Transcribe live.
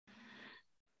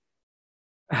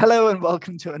Hello and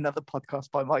welcome to another podcast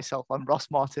by myself. I'm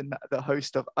Ross Martin, the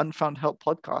host of Unfound Help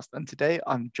podcast, and today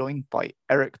I'm joined by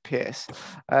Eric Pierce.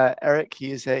 Eric,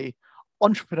 he is a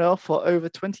entrepreneur for over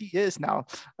 20 years now.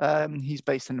 He's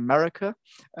based in America,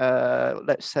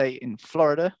 let's say in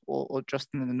Florida or just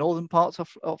in the northern parts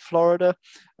of Florida.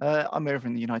 I'm over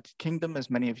in the United Kingdom, as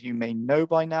many of you may know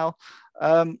by now.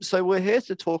 So we're here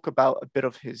to talk about a bit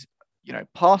of his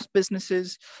past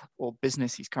businesses or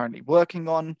business he's currently working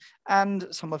on, and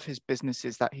some of his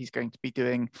businesses that he's going to be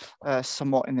doing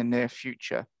somewhat in the near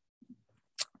future.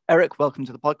 Eric, welcome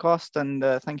to the podcast, and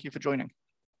thank you for joining.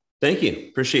 Thank you.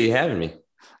 Appreciate you having me.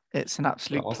 It's an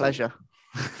absolute pleasure.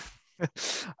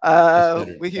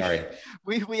 We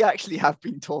actually have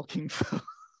been talking for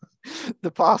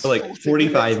the past for like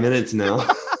 45 minutes now.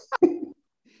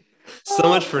 So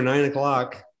much for 9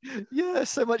 o'clock. Yeah,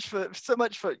 so much for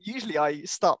usually I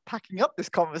start packing up this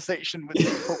conversation with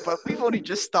people, but we've only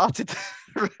just started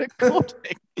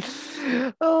recording.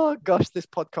 Oh gosh, this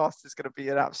podcast is going to be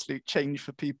an absolute change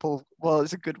for people. Well,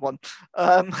 it's a good one.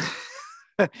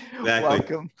 Exactly.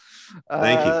 Welcome.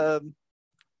 Thank you.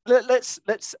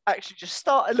 Let's actually just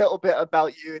start a little bit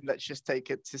about you, and let's just take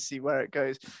it to see where it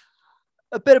goes.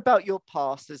 A bit about your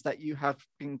past is that you have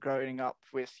been growing up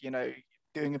with,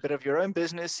 doing a bit of your own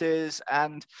businesses.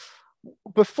 And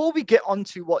before we get on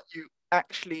to what you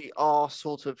actually are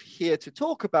sort of here to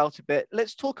talk about a bit,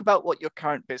 let's talk about what your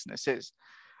current business is.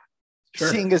 Sure.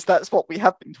 Seeing as that's what we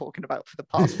have been talking about for the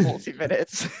past 40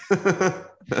 minutes.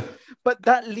 But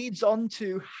that leads on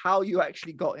to how you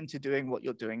actually got into doing what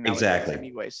you're doing now. Exactly.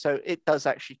 Anyway, so it does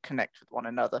actually connect with one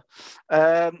another.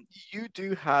 You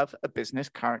do have a business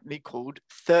currently called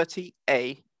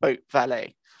 30A Boat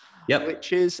Valet. Yep.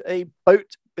 Which is a boat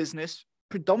business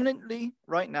predominantly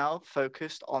right now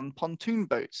focused on pontoon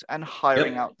boats and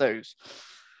hiring out those.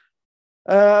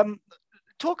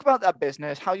 Talk about that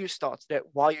business, how you started it,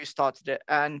 why you started it,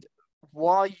 and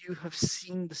why you have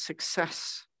seen the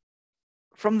success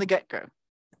from the get-go.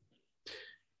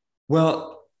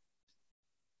 Well,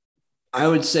 I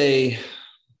would say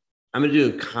I'm going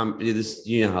to do this.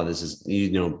 You know how this is,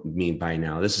 me by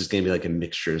now. This is going to be like a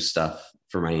mixture of stuff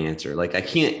for my answer. Like I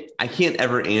can't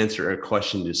ever answer a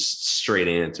question just straight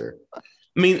answer. I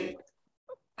mean,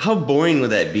 how boring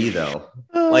would that be though?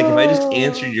 Like if I just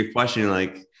answered your question,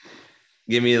 like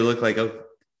give me a look like,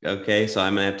 okay, so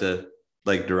I'm gonna have to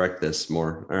like direct this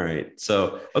more. All right.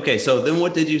 So, okay. So then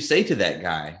what did you say to that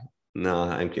guy? No,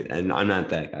 I'm kidding. I'm not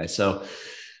that guy. So,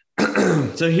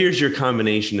 so here's your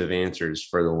combination of answers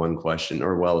for the one question,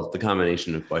 or the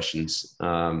combination of questions.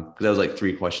 Cause that was like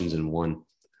 3 questions in one.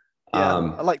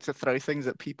 Yeah, I like to throw things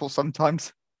at people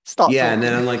sometimes. And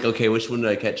then I'm like, okay, which one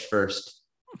did I catch first?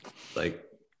 Like,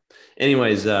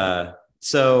 anyways,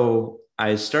 so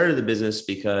I started the business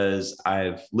because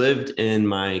I've lived in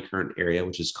my current area,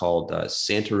 which is called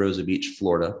Santa Rosa Beach,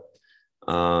 Florida.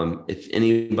 If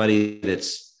anybody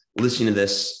that's listening to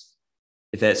this,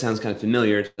 if that sounds kind of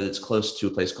familiar, it's close to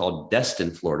a place called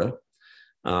Destin, Florida.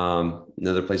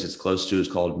 Another place it's close to is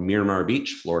called Miramar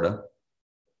Beach, Florida,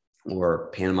 or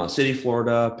Panama City,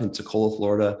 Florida, Pensacola,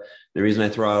 Florida. The reason I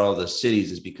throw out all those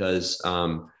cities is because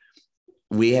our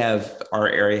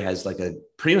area has like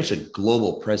pretty much a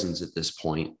global presence at this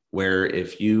point, where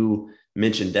if you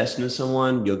mention Destin to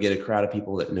someone, you'll get a crowd of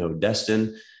people that know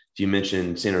Destin. If you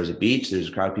mention Santa Rosa Beach, there's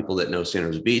a crowd of people that know Santa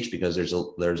Rosa Beach, because there's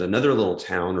another little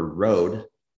town or road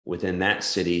within that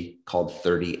city called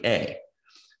 30A.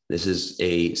 This is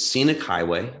a scenic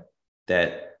highway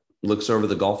that looks over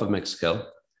the Gulf of Mexico.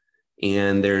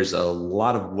 And there's a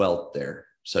lot of wealth there.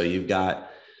 So we've got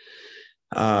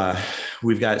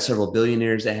several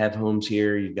billionaires that have homes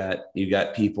here. You've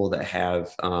got people that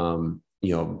have,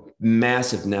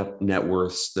 massive net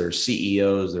worths. They're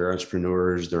CEOs, they're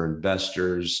entrepreneurs, they're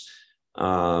investors.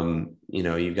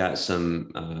 You've got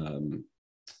some,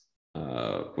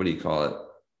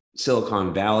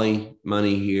 Silicon Valley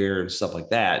money here and stuff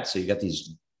like that. So you got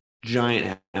these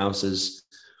giant houses,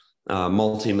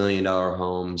 multi-million-dollar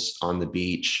homes on the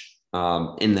beach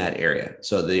in that area.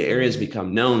 So the area has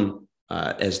become known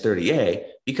as 30A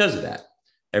because of that.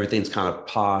 Everything's kind of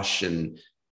posh and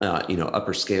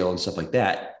upper scale and stuff like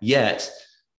that. Yet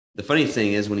the funny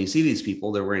thing is, when you see these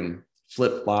people, they're wearing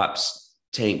flip-flops,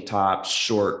 tank tops,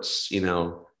 shorts,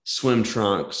 swim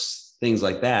trunks, things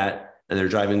like that, and they're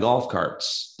driving golf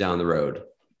carts down the road,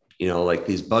 like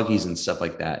these buggies and stuff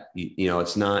like that.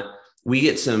 It's not. We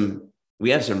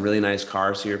have some really nice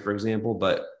cars here, for example,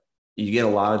 but you get a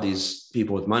lot of these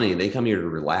people with money. They come here to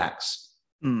relax.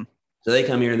 So they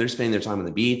come here and they're spending their time on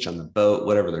the beach, on the boat,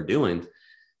 whatever they're doing.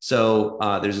 So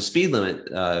there's a speed limit,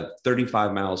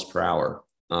 35 miles per hour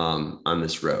on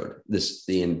this road,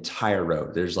 the entire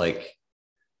road. There's like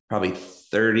probably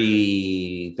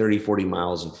 40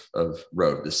 miles of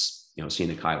road, this,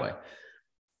 scenic highway.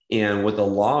 And what the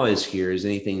law is here is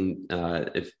anything,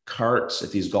 if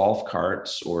these golf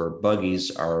carts or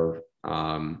buggies are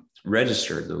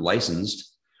registered, they're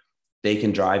licensed, they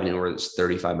can drive anywhere that's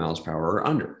 35 miles per hour or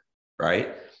under,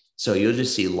 right? So you'll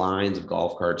just see lines of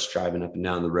golf carts driving up and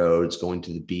down the roads, going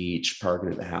to the beach, parking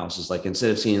at the houses. Like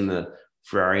instead of seeing the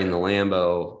Ferrari and the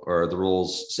Lambo or the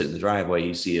Rolls sit in the driveway,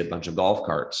 you see a bunch of golf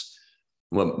carts.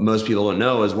 What most people don't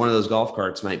know is one of those golf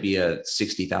carts might be a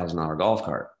 $60,000 golf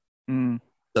cart.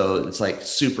 So it's like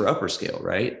super upper scale,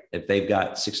 right? If they've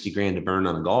got 60 grand to burn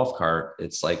on a golf cart,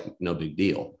 it's like no big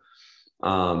deal.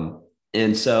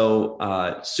 And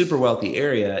so super wealthy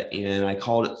area. And I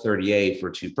called it 30A for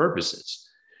two purposes.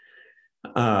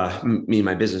 Me and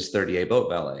my business, 30A Boat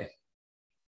Valet.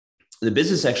 The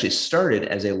business actually started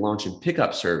as a launch and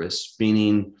pickup service,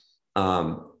 meaning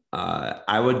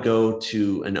I would go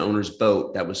to an owner's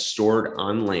boat that was stored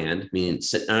on land, meaning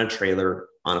sitting on a trailer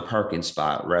on a parking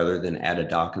spot rather than at a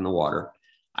dock in the water.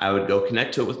 I would go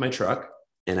connect to it with my truck,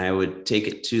 and I would take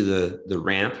it to the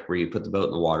ramp where you put the boat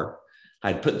in the water.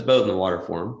 I'd put the boat in the water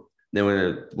for them.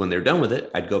 Then when they're done with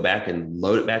it, I'd go back and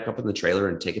load it back up in the trailer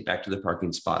and take it back to the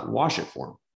parking spot and wash it for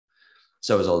them.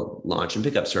 So it was a launch and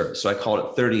pickup service. So I called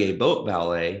it 30A Boat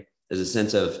Valet as a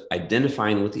sense of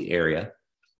identifying with the area,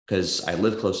 because I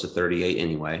live close to 30A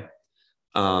anyway.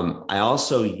 I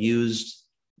also used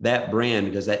that brand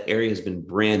because that area has been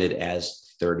branded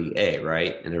as 30A,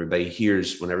 right? And everybody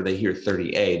whenever they hear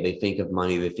 30A, they think of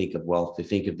money, they think of wealth, they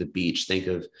think of the beach, think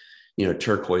of,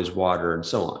 turquoise water and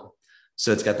so on.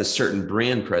 So it's got this certain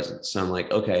brand presence. So I'm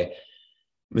like, okay,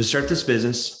 I'm going to start this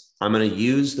business. I'm going to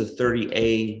use the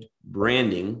 30A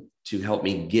branding to help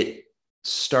me get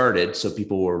started so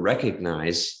people will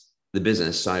recognize the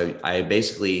business. So I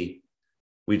basically,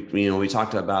 we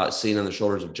talked about sitting on the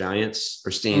shoulders of giants,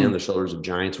 or standing on the shoulders of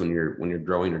giants when you're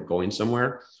growing or going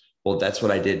somewhere. Well, that's what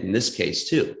I did in this case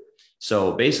too.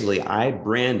 So basically I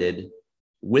branded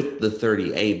with the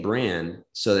 30A brand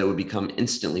so that it would become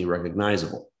instantly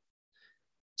recognizable.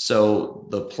 So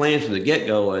the plan from the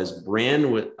get-go was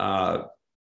brand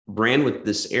with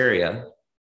this area.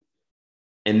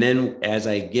 And then as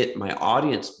I get my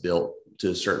audience built to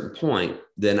a certain point,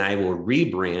 then I will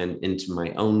rebrand into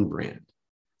my own brand.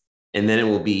 And then it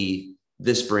will be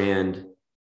this brand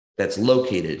that's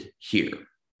located here,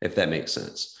 if that makes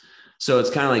sense. So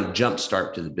it's kind of like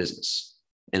jumpstart to the business,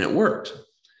 and it worked.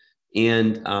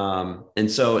 And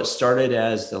so it started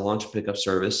as the launch and pickup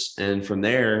service. And from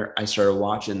there, I started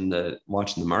watching the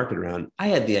market around. I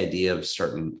had the idea of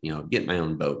starting, getting my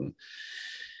own boat and,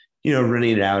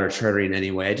 renting it out or chartering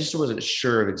anyway. I just wasn't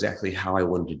sure of exactly how I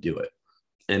wanted to do it.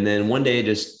 And then one day it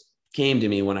just came to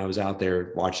me when I was out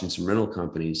there watching some rental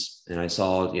companies, and I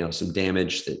saw, some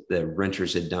damage that the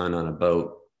renters had done on a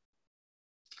boat.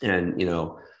 And,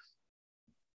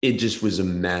 it just was a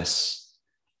mess.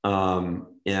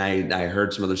 And I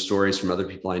heard some other stories from other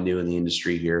people I knew in the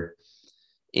industry here.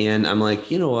 And I'm like,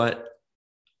 you know what?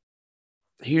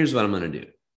 Here's what I'm going to do.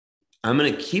 I'm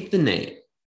going to keep the name,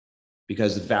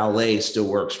 because the valet still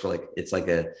works for it's like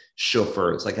a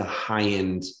chauffeur. It's like a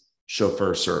high-end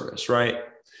chauffeur service, right?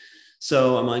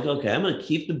 So I'm like, okay, I'm going to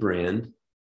keep the brand.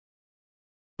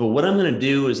 But what I'm going to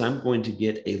do is I'm going to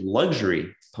get a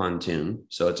luxury pontoon.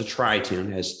 So it's a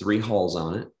tri-tune, has 3 hulls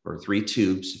on it, or 3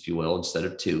 tubes, if you will, instead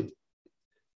of 2.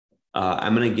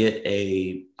 I'm going to get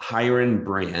a higher end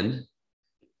brand.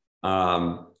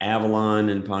 Avalon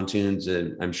and pontoons,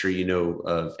 and I'm sure you know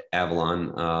of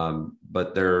Avalon,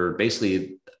 but they're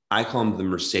basically, I call them the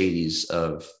Mercedes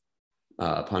of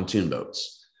pontoon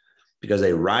boats, because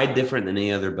they ride different than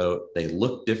any other boat. They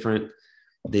look different.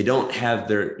 They don't have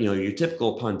your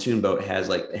typical pontoon boat it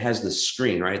has the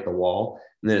screen, right? The wall.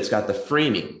 And then it's got the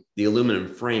framing, the aluminum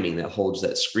framing that holds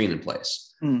that screen in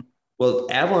place. Well,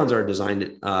 Avalons are designed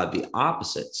the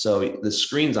opposite. So the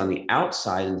screen's on the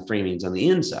outside and the framing's on the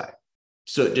inside.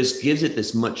 So it just gives it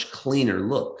this much cleaner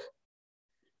look.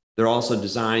 They're also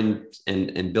designed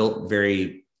and built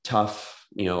very tough,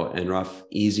 and rough,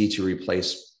 easy to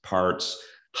replace parts,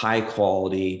 high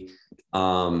quality,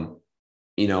 and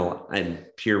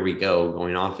here we go,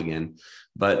 going off again.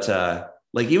 But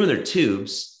even their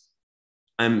tubes,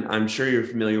 I'm sure you're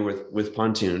familiar with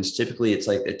pontoons. Typically, it's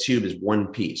like a tube is one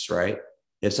piece, right?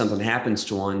 If something happens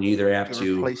to one, you either have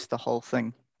to replace the whole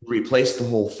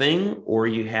thing, or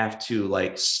you have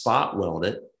to spot weld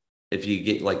it. If you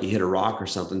get you hit a rock or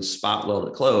something, spot weld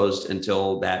it closed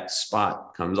until that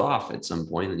spot comes off at some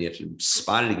point, and you have to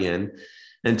spot it again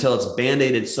until it's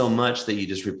band-aided so much that you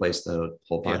just replace the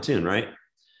whole pontoon, right?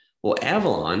 Well,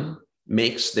 Avalon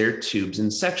makes their tubes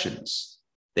in sections.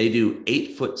 They do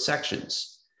 8-foot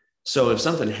sections. So if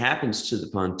something happens to the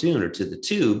pontoon or to the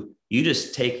tube, you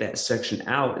just take that section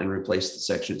out and replace the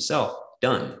section itself.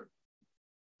 Done.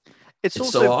 It's It's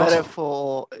also so better awesome.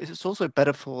 for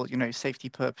safety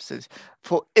purposes.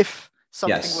 For if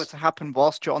something were Yes. to happen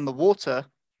whilst you're on the water,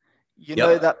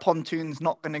 Yep. that pontoon's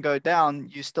not going to go down.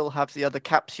 You still have the other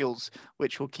capsules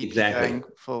which will keep you Exactly. going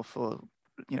for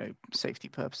safety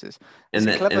purposes. It's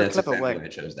And a that and that's clever exactly way. why I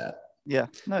chose that. Yeah,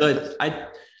 no, But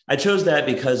I chose that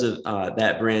because of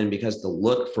that brand, because the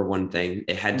look, for one thing,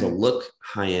 it had to look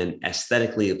high end,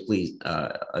 aesthetically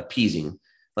appeasing.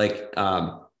 Like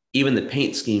even the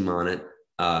paint scheme on it,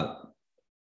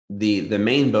 the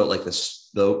main boat, like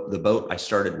the boat I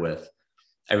started with,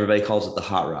 everybody calls it the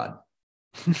hot rod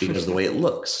because of the way it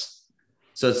looks.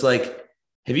 So it's like,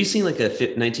 have you seen like a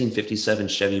 1957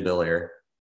 Chevy Bel Air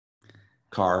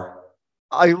car?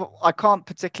 I can't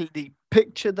particularly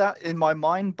picture that in my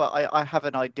mind, but I have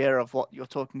an idea of what you're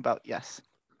talking about. Yes.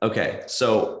 Okay,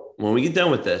 so when we get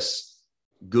done with this,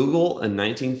 Google a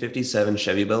 1957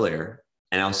 Chevy Bel Air,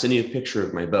 and I'll send you a picture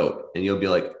of my boat, and you'll be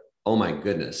like, "Oh my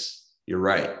goodness, you're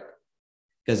right,"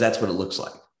 because that's what it looks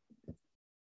like,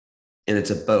 and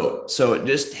it's a boat, so it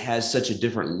just has such a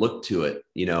different look to it.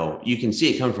 You can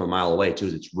see it coming from a mile away too.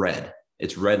 It's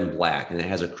red and black, and it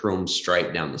has a chrome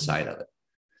stripe down the side of it.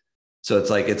 So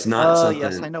it's like it's not Oh, yes, I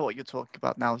something. know what you're talking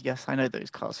about now. Yes, I know those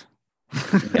cars.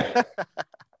 Yeah.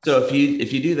 So if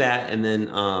you do that, and then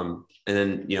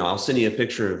I'll send you a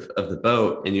picture of the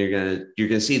boat, and you're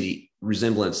gonna see the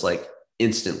resemblance like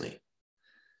instantly.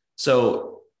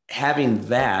 So having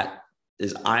that,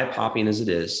 as eye popping as it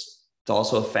is, it's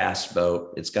also a fast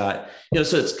boat.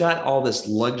 So it's got all this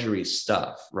luxury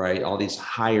stuff, right? All these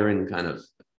higher end kind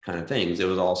of things. It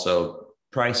was also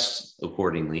priced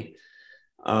accordingly.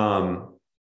 Um,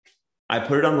 I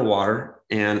put it on the water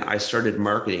and I started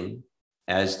marketing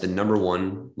as the number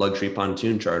one luxury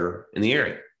pontoon charter in the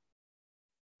area.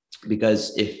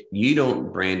 Because if you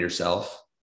don't brand yourself,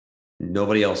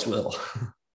 nobody else will.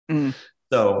 Mm.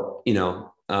 So,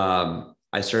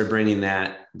 I started branding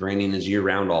that. Branding is year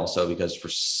round also, because for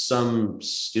some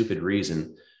stupid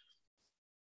reason,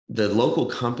 the local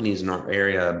companies in our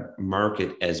area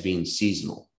market as being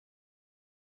seasonal.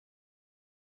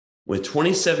 With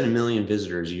 27 million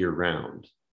visitors year round,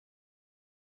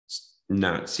 it's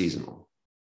not seasonal.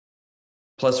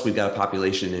 Plus, we've got a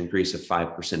population increase of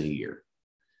 5% a year.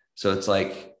 So it's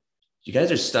like, you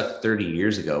guys are stuck 30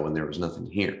 years ago when there was nothing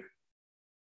here.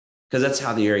 Because that's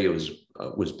how the area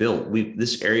was built.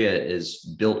 This area is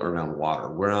built around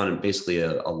water. We're on basically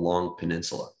a long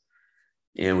peninsula.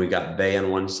 And we got bay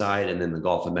on one side and then the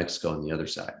Gulf of Mexico on the other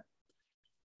side.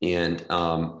 And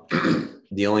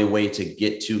the only way to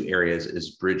get to areas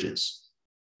is bridges.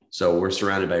 So we're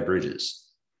surrounded by bridges.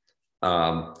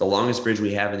 The longest bridge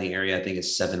we have in the area, I think,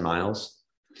 is 7 miles.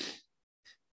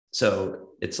 So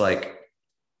it's like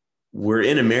we're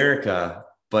in America,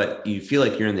 but you feel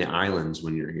like you're in the islands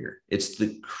when you're here. It's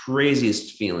the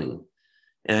craziest feeling.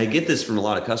 And I get this from a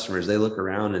lot of customers. They look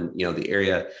around and, the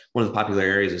area, one of the popular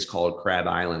areas is called Crab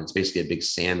Island. It's basically a big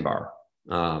sandbar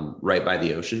right by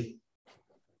the ocean.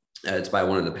 It's by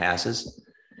one of the passes.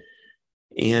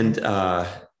 And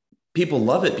people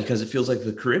love it because it feels like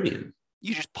the Caribbean.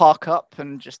 You just park up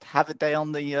and just have a day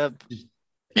on the beach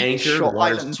Anchor, or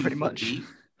water's island, 2 pretty foot much. deep.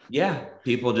 Yeah,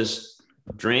 people just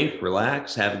drink,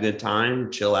 relax, have a good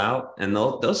time, chill out, and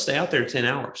they'll stay out there 10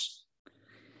 hours.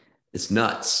 It's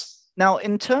nuts. Now,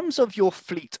 in terms of your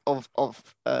fleet of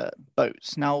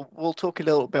boats, now we'll talk a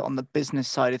little bit on the business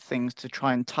side of things to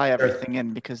try and tie everything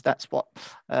in, because that's what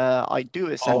I do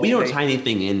essentially. Oh, we don't tie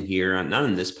anything in here, not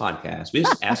in this podcast. We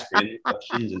just ask random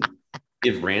questions and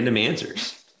give random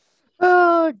answers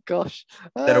Oh gosh,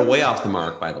 that are way off the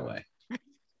mark, by the way.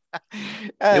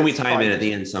 Then we tie them in at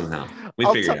the end somehow. We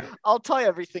figure it out. I'll tie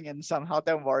everything in somehow.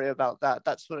 Don't worry about that.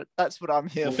 That's what I'm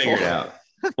here for. We'll figure it out.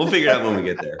 We'll figure it out when we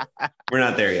get there. We're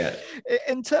not there yet.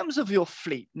 In terms of your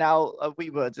fleet, now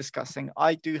we were discussing,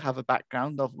 I do have a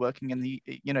background of working in the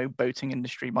boating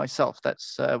industry myself.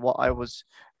 That's what I was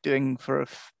doing for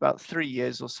about 3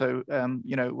 years or so,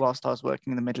 whilst I was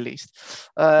working in the Middle East.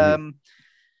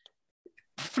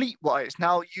 Fleet wise,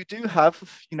 now you do have,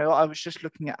 I was just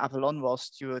looking at Avalon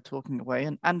whilst you were talking away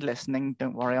and listening.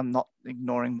 Don't worry, I'm not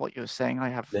ignoring what you're saying.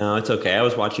 No, it's okay. I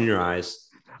was watching your eyes.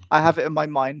 I have it in my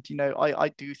mind. I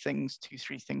do things,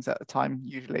 2-3 things at a time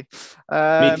usually.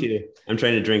 Me too. I'm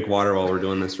trying to drink water while we're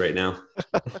doing this right now.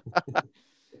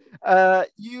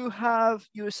 You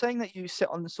were saying that you sit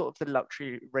on the sort of the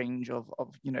luxury range of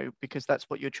because that's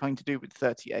what you're trying to do with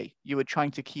 30A. You were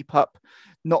trying to keep up,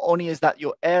 not only is that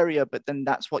your area, but then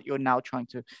that's what you're now trying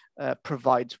to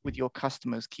provide with your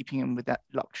customers, keeping them with that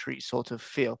luxury sort of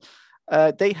feel.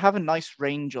 They have a nice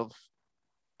range of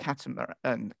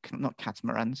not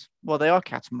catamarans. Well, they are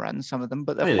catamarans, some of them,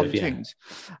 but they're pontoons.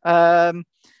 Yeah.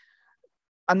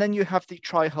 And then you have the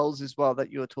tri-hulls as well that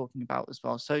you were talking about as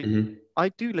well. So I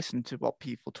do listen to what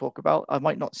people talk about. I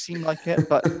might not seem like it,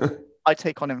 but I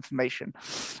take on information.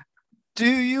 Do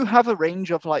you have a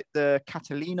range of like the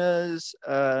Catalinas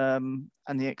and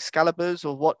the Excaliburs,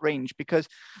 or what range? Because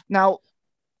now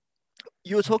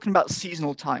you were talking about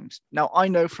seasonal times. Now I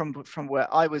know from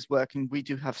where I was working, we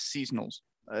do have seasonals,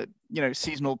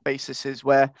 seasonal bases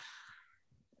where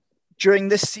during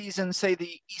this season, say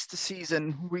the Easter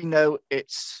season, we know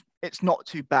it's not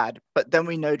too bad. But then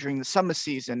we know during the summer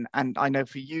season, and I know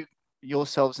for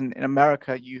yourselves in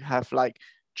America, you have like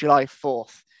July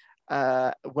 4th,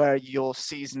 where your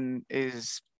season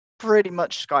is pretty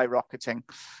much skyrocketing.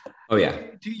 Oh yeah.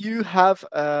 Do you have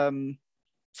a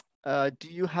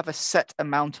set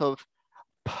amount of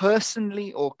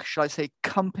personally, or should I say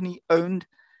company-owned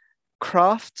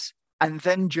crafts? And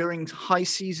then during high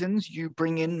seasons, you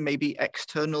bring in maybe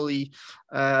externally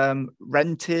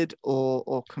rented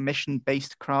or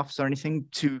commission-based crafts or anything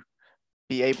to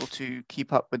be able to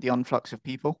keep up with the influx of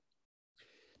people?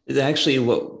 Actually,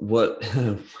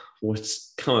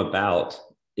 what's come about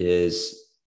is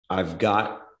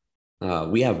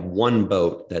we have one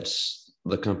boat that's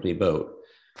the company boat,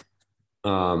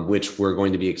 which we're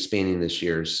going to be expanding this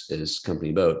year as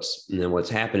company boats. And then what's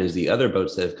happened is the other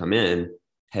boats that have come in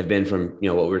have been from,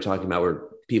 what we were talking about, where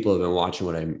people have been watching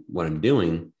what I'm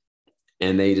doing,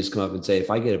 and they just come up and say, if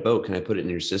I get a boat, can I put it in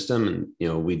your system?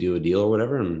 And, we do a deal or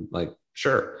whatever. And I'm like,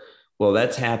 sure. Well,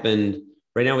 that's happened.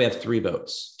 Right now we have 3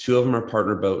 boats. 2 of them are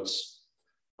partner boats.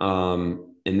 And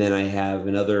then I have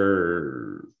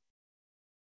another,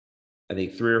 I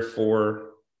think 3 or 4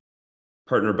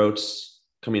 partner boats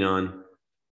coming on.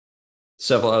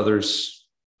 Several others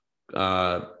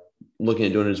looking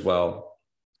at doing it as well.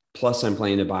 Plus, I'm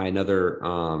planning to buy another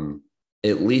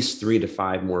at least 3 to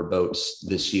 5 more boats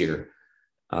this year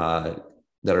that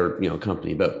are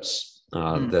company boats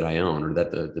that I own, or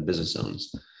that the business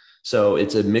owns. So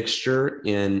it's a mixture.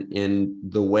 In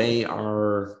the way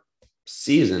our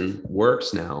season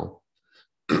works now,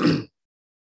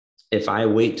 if I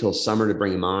wait till summer to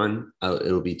bring them on,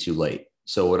 it'll be too late.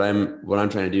 So what I'm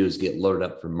trying to do is get loaded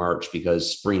up for March,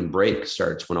 because spring break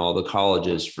starts when all the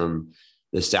colleges from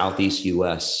the Southeast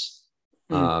US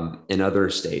and other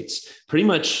states, pretty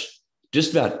much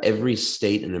just about every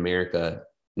state in America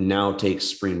now takes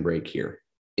spring break here.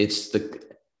 10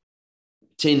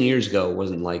 years ago, it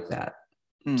wasn't like that.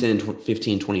 10,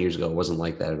 15, 20 years ago, it wasn't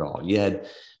like that at all. You had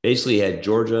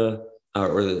Georgia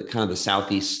or the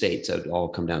Southeast states that would all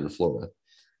come down to Florida.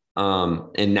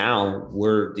 And now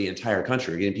we're the entire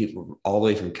country. We're getting people all the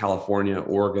way from California,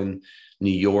 Oregon,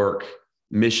 New York,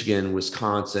 Michigan,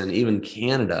 Wisconsin, even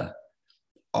Canada,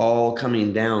 all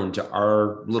coming down to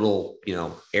our little,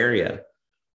 area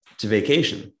to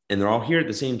vacation. And they're all here at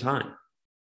the same time.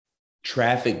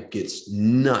 Traffic gets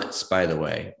nuts, by the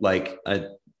way. Like a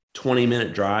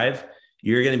 20-minute drive,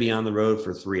 you're going to be on the road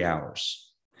for 3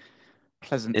 hours.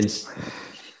 Pleasant. And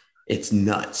it's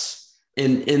nuts.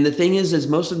 And the thing is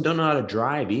most of them don't know how to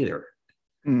drive either.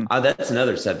 That's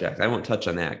another subject. I won't touch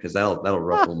on that because that'll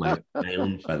ruffle my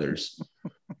own feathers.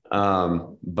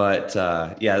 But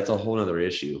it's a whole other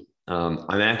issue.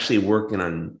 I'm actually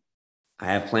I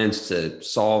have plans to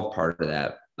solve part of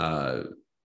that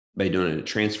by doing a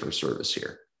transfer service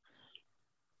here.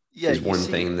 Yeah, is one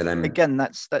thing that again,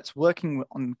 that's working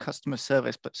on customer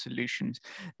service, but solutions.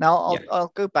 Now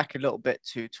I'll go back a little bit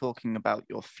to talking about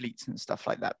your fleets and stuff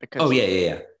like that, because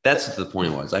that's what the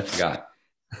point was. I forgot.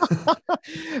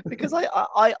 Because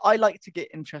I like to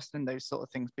get interested in those sort of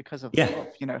things because of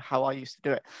how I used to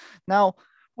do it. Now,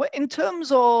 in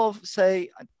terms of, say,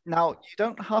 now you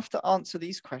don't have to answer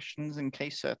these questions in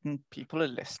case certain people are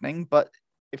listening, but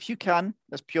if you can,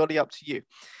 that's purely up to you.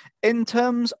 In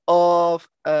terms of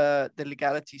the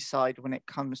legality side, when it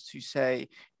comes to, say,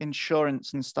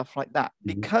 insurance and stuff like that,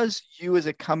 because you as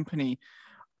a company,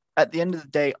 at the end of the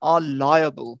day, are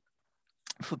liable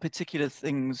for particular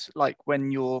things, like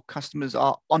when your customers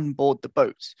are on board the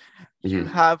boats, you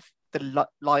have the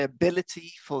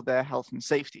liability for their health and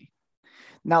safety.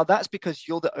 Now, that's because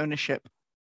you're the ownership.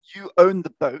 You own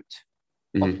the boat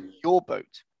of your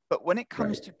boat. But when it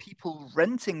comes to people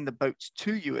renting the boats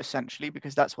to you, essentially,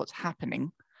 because that's what's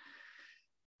happening,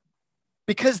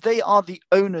 because they are the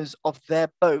owners of their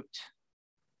boat,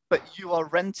 but you are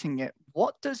renting it.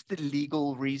 What does the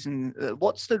legal reason?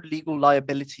 What's the legal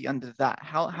liability under that?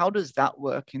 How does that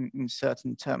work in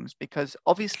certain terms? Because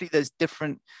obviously there's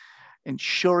different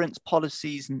insurance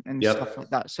policies and stuff like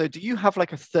that. So do you have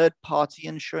like a third party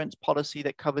insurance policy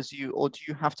that covers you, or do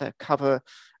you have to cover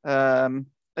a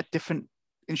different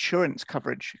insurance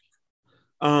coverage?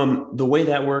 The way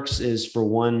that works is, for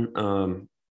one,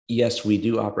 yes, we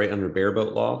do operate under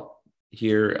bareboat law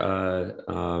here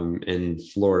in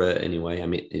Florida anyway. I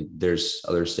mean, there's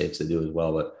other states that do as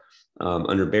well, but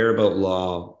under bareboat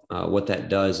law, what that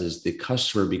does is the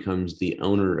customer becomes the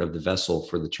owner of the vessel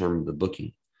for the term of the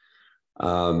booking.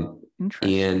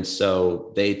 And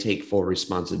so they take full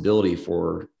responsibility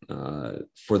for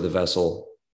the vessel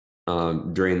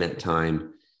during that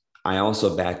time. I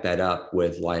also back that up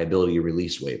with liability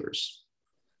release waivers.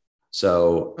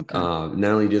 So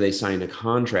not only do they sign a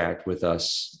contract with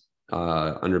us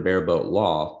under bareboat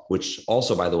law, which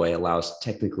also, by the way, allows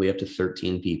technically up to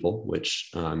 13 people,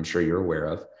 which I'm sure you're aware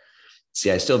of.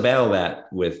 See, I still battle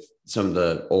that with some of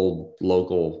the old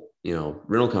local,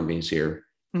 rental companies here.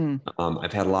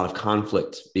 I've had a lot of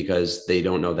conflict because they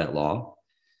don't know that law.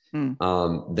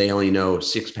 They only know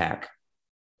 6-pack.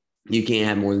 You can't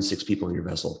have more than 6 people in your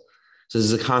vessel. So this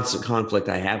is a constant conflict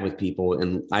I have with people,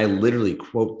 and I literally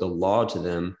quote the law to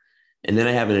them. And then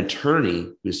I have an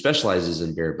attorney who specializes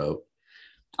in bareboat.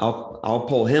 I'll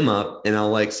pull him up and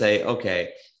I'll say,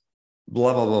 okay,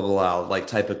 blah, blah, blah, blah. I'll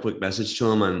type a quick message to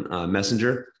him on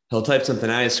Messenger. He'll type something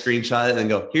out, screenshot it, and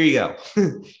go, here you go.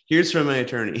 Here's from my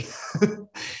attorney.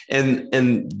 and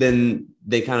then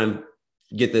they kind of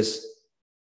get this,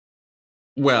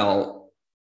 well,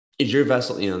 is your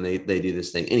vessel, they do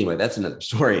this thing. Anyway, that's another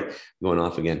story, going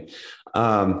off again.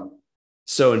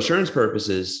 So insurance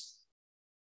purposes,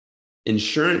 the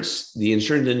insurance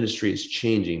industry is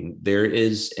changing. There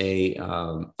is a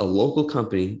local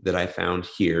company that I found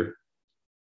here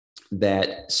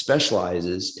that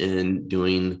specializes in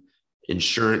doing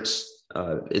insurance.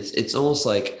 It's almost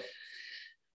like,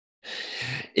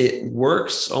 it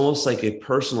works almost like a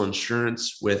personal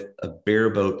insurance with a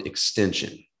bareboat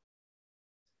extension.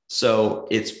 So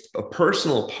it's a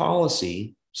personal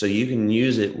policy, so you can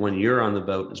use it when you're on the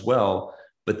boat as well.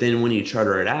 But then when you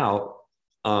charter it out,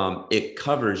 it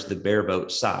covers the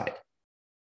bareboat side.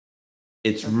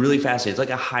 It's really fascinating. It's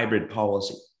like a hybrid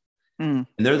policy. And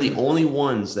they're the only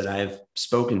ones that I've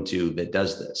spoken to that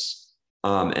does this.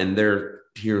 And they're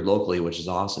here locally, which is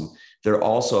awesome. They're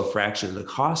also a fraction of the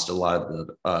cost of a lot of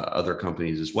the other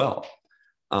companies as well.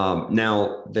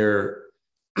 Now, they're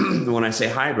when I say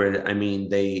hybrid, I mean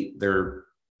they're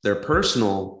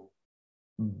personal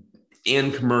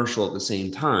and commercial at the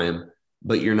same time,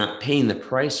 but you're not paying the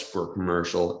price for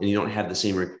commercial, and you don't have the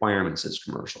same requirements as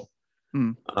commercial.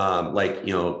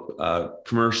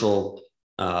 Commercial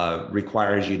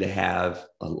requires you to have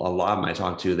a lot of them I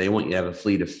talk to. They want you to have a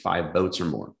fleet of 5 boats or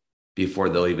more before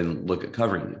they'll even look at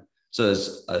covering you. So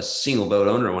as a single boat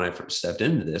owner, when I first stepped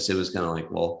into this, it was kind of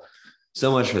like, well,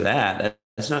 so much for that.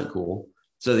 That's not cool.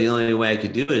 So the only way I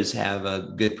could do it is have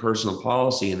a good personal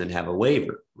policy and then have a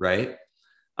waiver, right?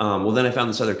 Well, then I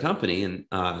found this other company and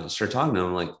started talking to them.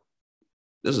 I'm like,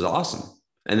 this is awesome.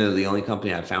 And they're the only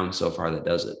company I've found so far that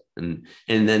does it. And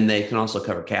then they can also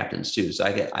cover captains too. So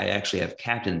I actually have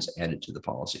captains added to the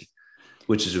policy,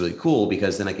 which is really cool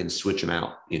because then I can switch them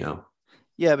out,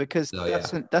 Yeah, because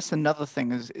that's another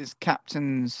thing is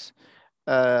captains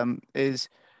is,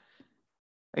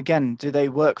 again, do they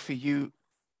work for you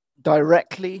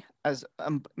directly as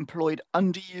employed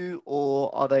under you,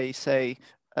 or are they, say,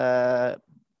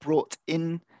 brought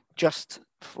in just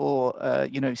for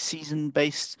season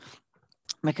based?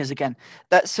 Because again,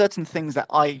 that's certain things that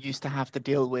I used to have to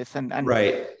deal with, and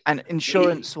right. And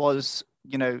insurance was,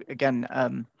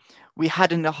 again, we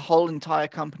had in the whole entire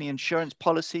company insurance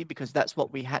policy because that's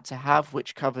what we had to have,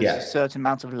 which covers a certain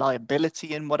amount of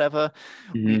liability and whatever.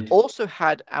 We also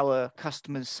had our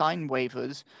customers sign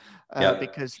waivers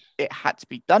because it had to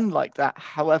be done like that.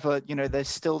 However, there's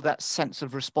still that sense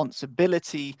of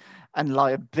responsibility and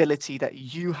liability that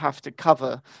you have to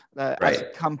cover as a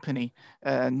company,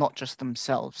 not just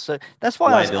themselves. So that's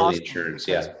why liability I was asking, insurance.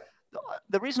 because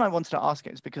the reason I wanted to ask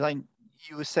it is because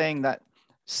you were saying that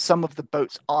some of the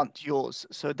boats aren't yours.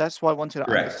 So that's why I wanted to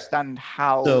understand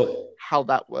how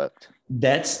that worked.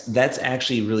 That's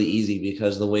actually really easy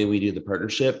because the way we do the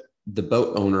partnership, the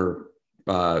boat owner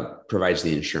provides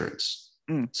the insurance.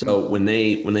 So when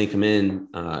they come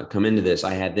into this,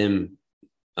 I had them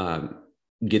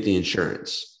get the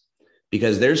insurance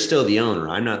because they're still the owner.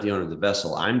 I'm not the owner of the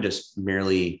vessel. I'm just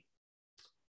merely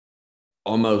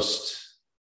almost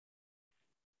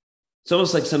it's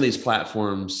almost like some of these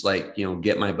platforms, like,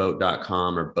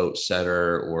 getmyboat.com or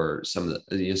Boatsetter, or some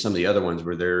of the other ones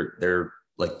where they're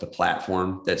like the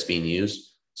platform that's being used.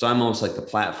 So I'm almost like the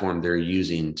platform they're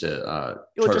using to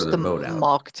You're charter just their a boat out.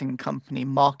 marketing company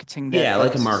marketing their Yeah, like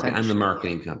a boats market. I'm the essentially.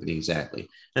 marketing company, exactly.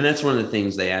 And that's one of the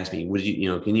things they asked me. Would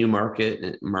can you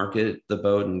market the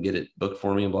boat and get it booked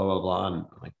for me and blah blah blah. And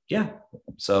I'm like, yeah.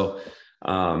 So,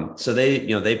 so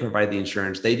they provide the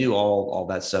insurance. They do all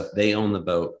that stuff. They own the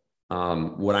boat.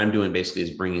 What I'm doing basically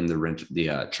is bringing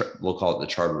we'll call it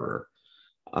the charterer.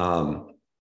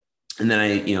 And then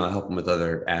I help them with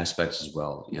other aspects as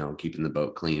well, keeping the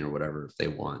boat clean or whatever if they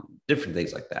want, different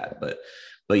things like that. But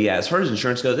yeah, as far as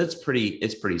insurance goes, it's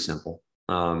pretty simple.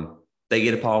 They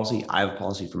get a policy. I have a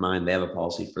policy for mine. They have a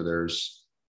policy for theirs.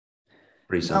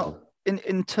 Pretty Now, simple.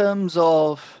 in terms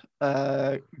of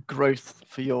growth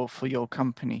for your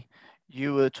company,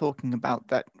 you were talking about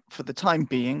that for the time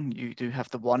being, you do have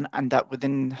the one, and that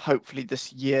within hopefully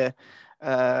this year,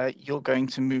 you're going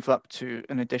to move up to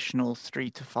an additional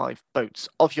 3 to 5 boats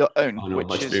of your own, Oh no, which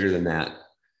much is bigger than that.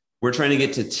 We're trying to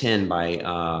get to 10 by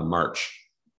March.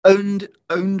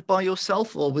 owned by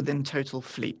yourself or within total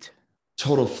fleet.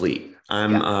 Total fleet.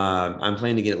 Yeah. I'm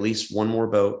planning to get at least one more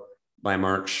boat by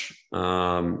March,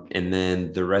 and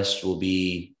then the rest will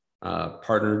be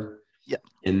partnered. Yeah.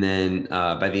 And then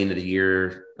by the end of the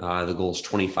year, the goal is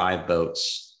 25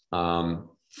 boats,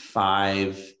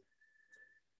 five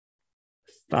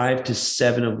to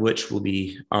seven of which will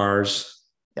be ours.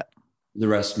 Yeah. The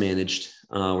rest managed.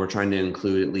 We're trying to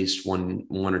include at least one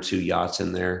or two yachts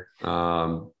in there.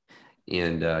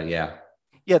 Yeah.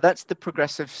 Yeah, that's the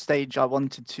progressive stage I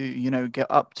wanted to, get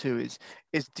up to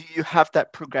is do you have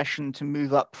that progression to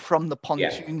move up from the Yeah.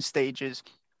 pontoon stages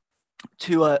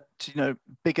to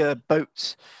bigger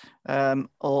boats,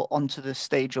 or onto the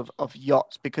stage of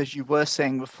yachts? Because you were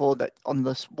saying before that on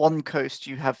this one coast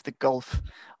you have the Gulf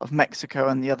of Mexico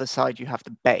and the other side you have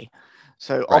the bay.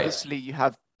 So Right. obviously you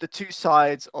have the two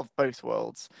sides of both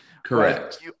worlds where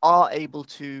Correct. you are able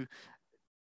to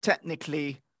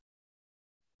technically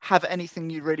have anything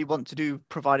you really want to do,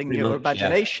 providing Pretty your much. Yeah.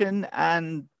 imagination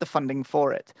and the funding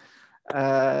for it.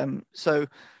 So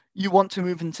you want to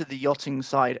move into the yachting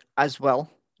side as well,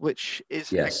 which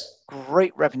is a Yes.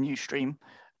 great revenue stream.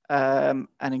 And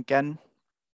again,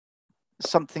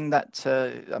 something that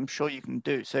I'm sure you can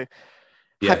do. So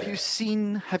Yeah. have you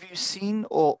seen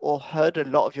or heard a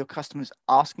lot of your customers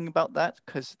asking about that?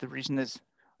 Because the reason is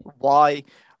why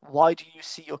do you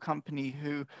see your company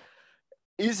who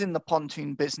is in the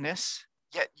pontoon business,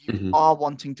 yet you Mhm. are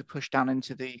wanting to push down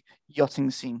into the yachting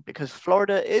scene? Because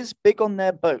Florida is big on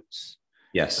their boats.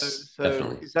 Yes, So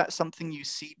definitely. is that something you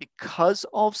see because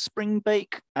of spring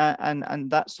bake and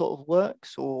that sort of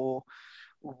works, or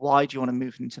why do you want to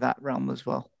move into that realm as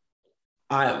well?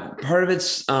 Part of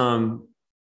it's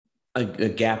a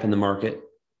gap in the market.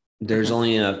 There's Okay.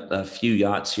 only a few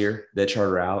yachts here that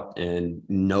charter out, and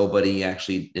nobody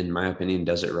actually, in my opinion,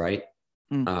 does it right.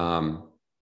 Mm.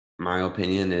 My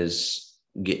opinion is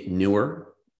get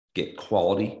newer, get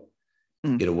quality,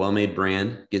 get a well-made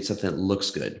brand, get something that looks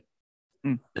good,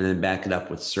 and then back it up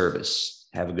with service.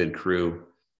 Have a good crew,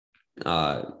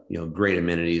 great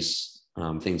amenities,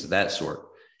 things of that sort,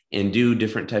 and do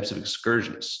different types of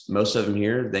excursions. Most of them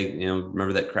here, they,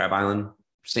 remember that Crab Island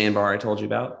sandbar I told you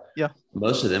about? Yeah.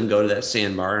 Most of them go to that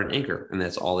sandbar and anchor, and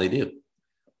that's all they do.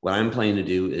 What I'm planning to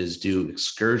do is do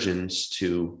excursions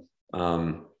to,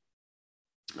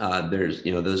 there's,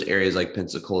 those areas like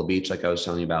Pensacola Beach, like I was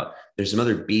telling you about. There's some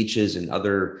other beaches and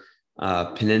other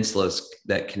peninsulas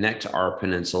that connect to our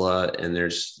peninsula, and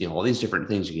there's, all these different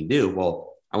things you can do.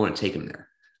 Well, I want to take them there.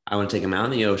 I want to take them out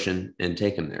in the ocean and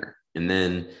take them there, and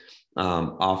then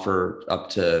offer up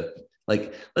to,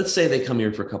 like, let's say they come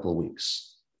here for a couple of weeks.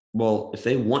 Well, if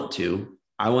they want to,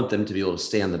 I want them to be able to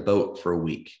stay on the boat for a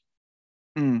week.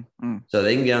 So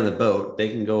they can get on the boat, they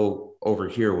can go over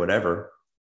here, whatever,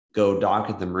 go dock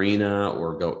at the marina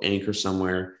or go anchor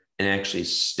somewhere and actually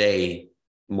stay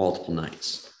multiple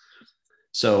nights.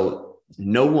 So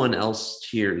no one else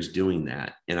here is doing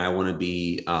that. And I want to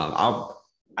be, I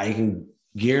can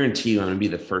guarantee you I'm going to be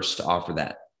the first to offer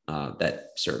that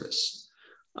service.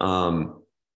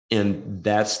 And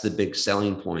that's the big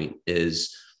selling point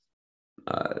is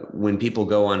when people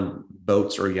go on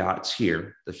boats or yachts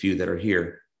here, the few that are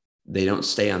here, they don't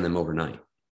stay on them overnight.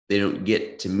 They don't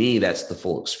get, to me, that's the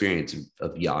full experience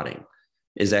of yachting,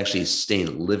 is actually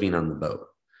living on the boat.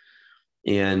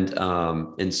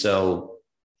 And so,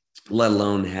 let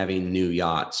alone having new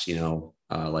yachts,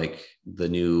 like the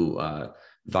new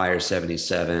Vire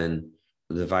 77,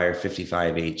 the Vire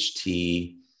 55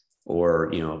 HT,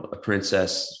 or, a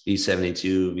Princess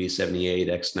V72, V78,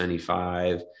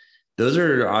 X95. Those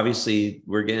are obviously,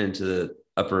 we're getting into the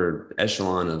upper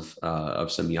echelon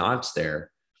of some yachts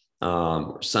there,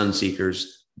 Sunseekers,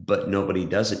 but nobody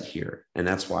does it here. And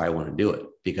that's why I want to do it,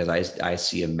 because I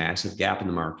see a massive gap in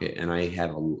the market, and I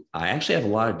actually have a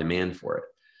lot of demand for it.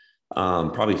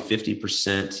 Probably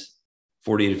 50%,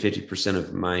 40 to 50%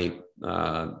 of my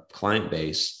client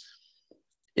base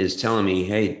is telling me,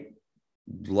 hey,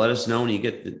 let us know when you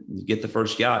get the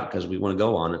first yacht, because we want to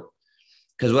go on it.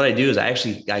 Because what I do is I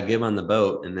get them on the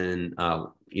boat, and then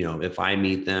if I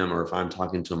meet them or if I'm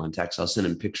talking to them on text, I'll send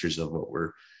them pictures of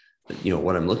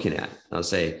what I'm looking at. I'll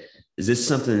say, is this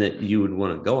something that you would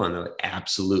want to go on? They're like,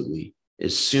 absolutely.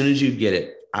 As soon as you get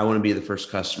it, I want to be the first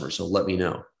customer, so let me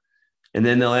know. And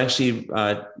then they'll actually,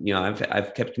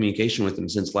 I've kept communication with them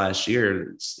since last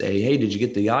year. Say, hey, did you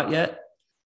get the yacht yet?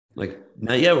 Like,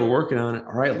 not yet. We're working on it.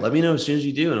 All right, let me know as soon as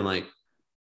you do. And I'm like,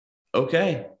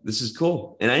 okay, this is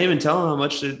cool. And I even tell them how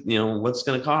much, what's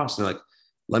going to cost. And they're like,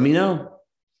 let me know.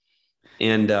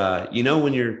 And,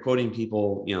 when you're quoting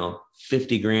people,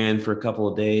 50 grand for a couple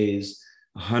of days,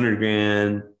 100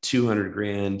 grand, 200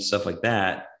 grand, stuff like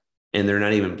that, and they're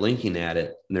not even blinking at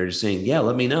it, and they're just saying, yeah,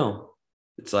 let me know.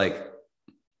 It's like,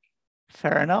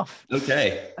 fair enough.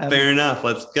 Okay, fair enough.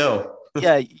 Let's go.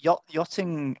 Yeah,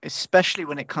 yachting, especially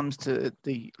when it comes to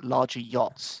the larger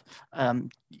yachts,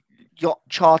 yacht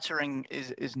chartering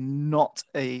is not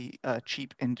a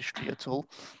cheap industry at all.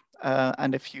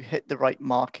 And if you hit the right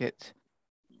market,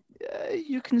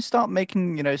 you can start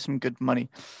making, some good money.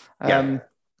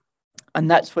 And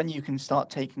that's when you can start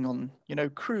taking on,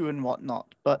 crew and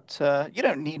whatnot. But you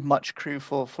don't need much crew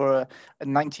for a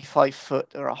 95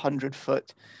 foot or 100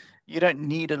 foot. You don't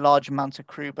need a large amount of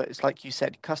crew, but it's like you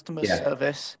said, customer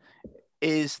service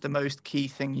is the most key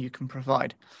thing you can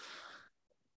provide.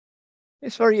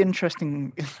 It's very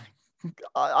interesting.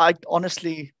 I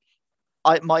honestly,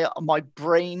 my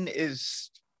brain is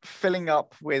filling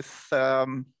up with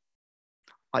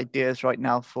ideas right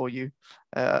now for you.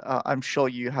 I'm sure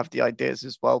you have the ideas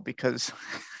as well, because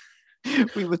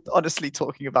we were honestly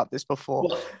talking about this before.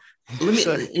 Well,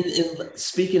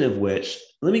 speaking of which,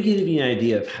 let me give you an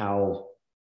idea of how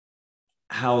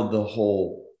the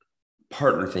whole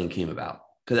partner thing came about,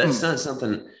 because that's not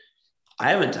something I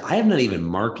have not even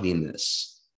marketing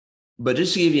this, but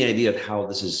just to give you an idea of how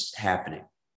this is happening.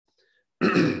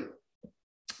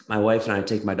 My wife and I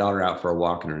take my daughter out for a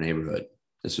walk in our neighborhood.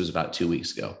 This was about 2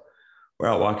 weeks ago. We're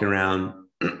out walking around.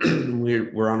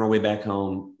 we're on our way back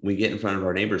home. We get in front of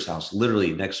our neighbor's house,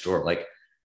 literally next door. Like,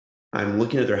 I'm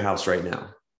looking at their house right now.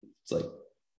 It's like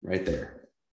right there.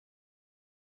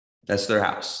 That's their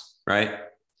house, right?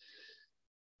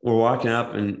 We're walking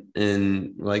up and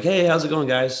we're like, hey, how's it going,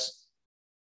 guys?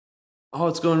 Oh,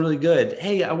 it's going really good.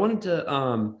 Hey, I wanted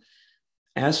to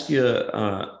ask you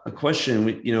a question.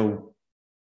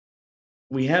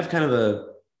 We have kind of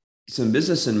some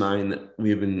business in mind that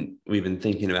we've been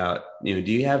thinking about. Do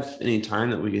you have any time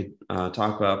that we could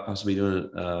talk about possibly doing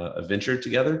a venture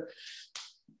together?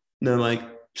 And I'm like,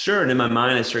 sure. And in my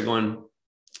mind, I start going,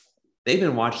 they've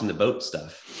been watching the boat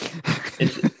stuff.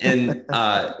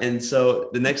 and so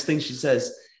the next thing she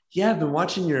says, yeah, I've been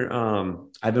watching your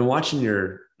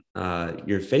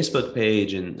Facebook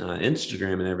page and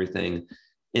Instagram and everything.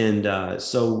 And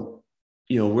so,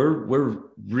 we're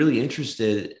really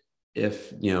interested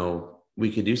if,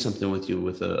 we could do something with you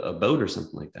with a boat or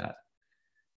something like that.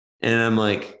 And I'm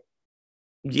like,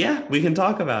 yeah, we can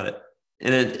talk about it.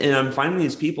 And I'm finding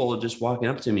these people just walking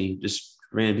up to me, just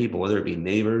random people, whether it be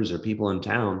neighbors or people in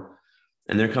town,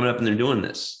 and they're coming up and they're doing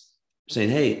this, saying,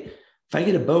 hey, if I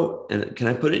get a boat, and can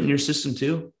I put it in your system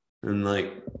too? And I'm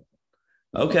like,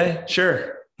 okay,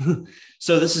 sure.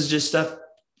 So this is just stuff,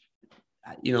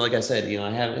 like I said, I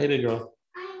have, hey, big girl.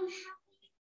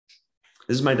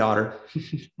 This is my daughter. I'm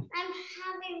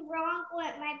having wrong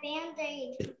with my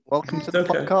Band-Aid. Welcome to the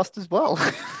podcast as well.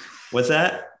 What's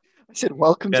that? I said,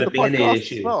 welcome to the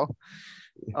podcast as well.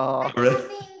 I'm having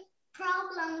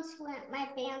problems with my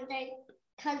Band-Aid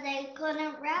because I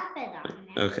couldn't wrap it on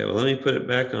there. Okay, well, let me put it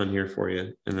back on here for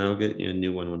you, and I'll get you a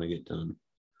new one when I get done.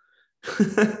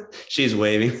 She's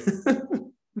waving.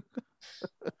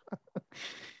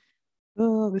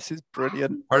 Oh, this is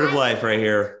brilliant. Part of life right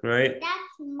here, right?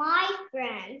 That's my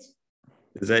friend.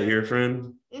 Is that your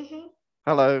friend? Mm-hmm.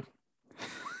 Hello.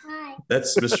 Hi.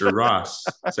 That's Mr. Ross.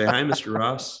 Say hi, Mr.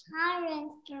 Ross. Hi,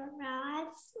 Mr.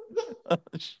 Ross.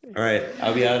 All right,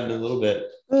 I'll be out in a little bit.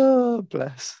 Oh,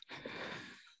 bless.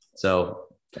 So,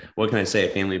 what can I say?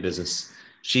 A family business.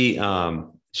 She goes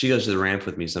to the ramp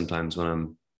with me sometimes when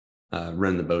I'm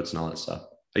running the boats and all that stuff.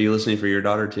 Are you listening for your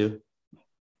daughter too?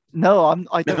 No,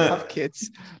 I don't have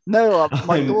kids. No,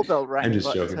 my doorbell rang, I'm just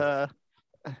but joking.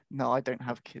 no, I don't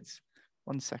have kids.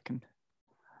 1 second.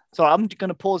 So I'm going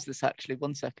to pause this actually.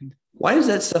 1 second. Why does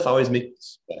that stuff always make me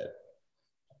sweat?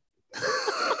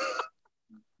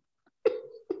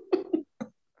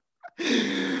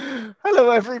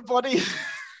 Hello, everybody.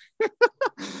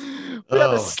 We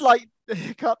had a slight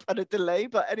hiccup and a delay,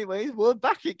 but anyways, we're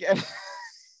back again.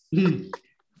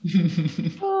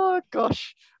 Oh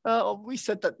gosh, we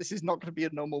said that this is not going to be a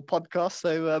normal podcast,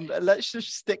 so let's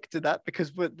just stick to that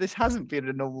because this hasn't been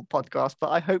a normal podcast.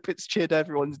 But I hope it's cheered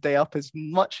everyone's day up as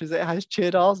much as it has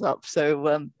cheered ours up.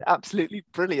 So absolutely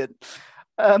brilliant.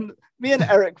 Me and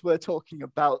Eric were talking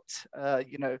about,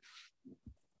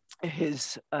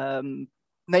 his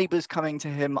neighbors coming to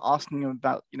him, asking him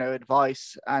about,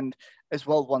 advice, and as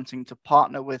well wanting to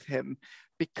partner with him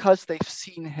because they've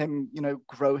seen him,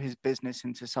 grow his business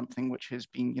into something which has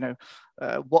been,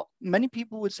 what many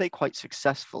people would say quite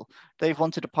successful. They've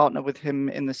wanted to partner with him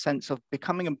in the sense of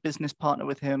becoming a business partner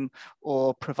with him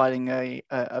or providing a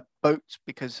boat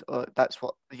because that's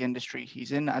what the industry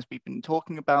he's in, as we've been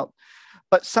talking about.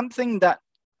 But something that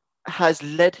has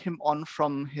led him on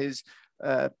from his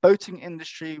boating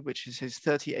industry, which is his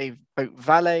 30A boat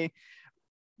valet,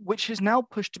 which has now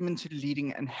pushed him into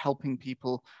leading and helping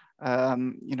people,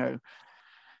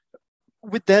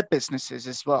 with their businesses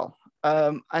as well.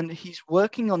 And he's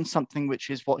working on something which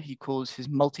is what he calls his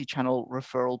multi-channel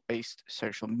referral-based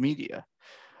social media.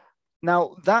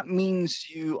 Now, that means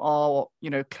you are,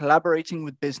 collaborating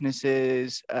with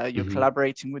businesses, you're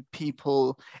collaborating with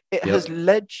people. It has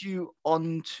led you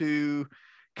on to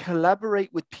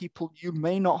collaborate with people you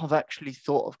may not have actually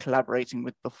thought of collaborating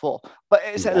with before, but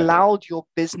it's allowed your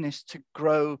business to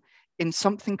grow in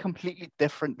something completely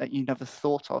different that you never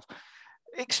thought of.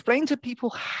 Explain to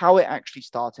people how it actually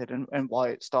started and why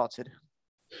it started.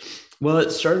 Well,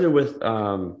 it started with,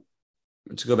 to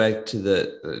go back to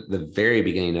the very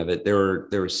beginning of it, there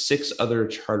were 6 other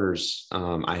charters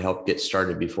I helped get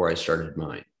started before I started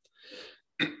mine.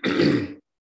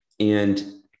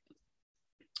 And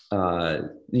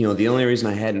the only reason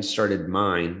I hadn't started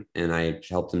mine and I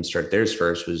helped them start theirs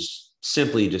first was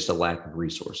simply just a lack of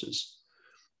resources.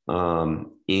 To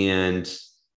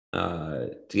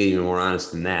get even more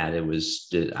honest than that, I was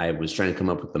trying to come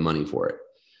up with the money for it.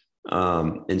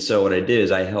 And so what I did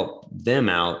is I helped them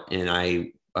out and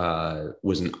I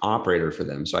was an operator for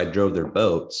them. So I drove their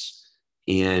boats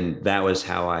and that was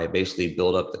how I basically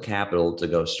built up the capital to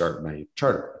go start my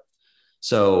charter.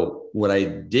 So what I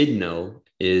did know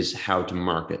is how to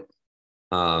market.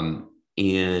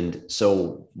 And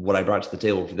so what I brought to the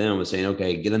table for them was saying,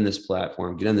 okay, get on this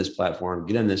platform, get on this platform,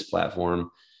 get on this platform.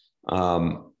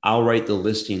 I'll write the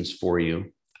listings for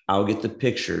you. I'll get the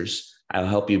pictures. I'll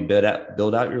help you build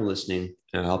out your listing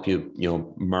and I'll help you,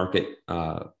 market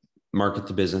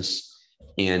the business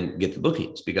and get the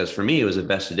bookings. Because for me, it was a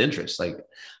vested interest. Like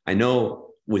I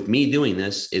know with me doing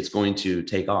this, it's going to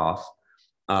take off.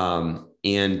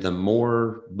 And the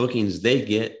more bookings they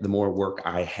get, the more work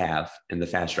I have and the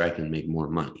faster I can make more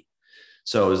money.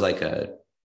 So it was like a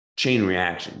chain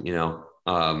reaction,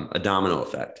 a domino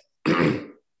effect.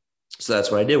 So that's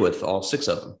what I did with all 6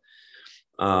 of them.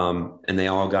 And they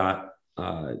all got,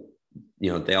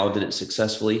 they all did it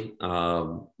successfully.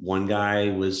 One guy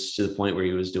was to the point where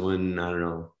he was doing,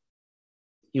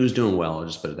 he was doing well. I'll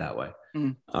just put it that way.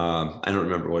 I don't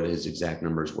remember what his exact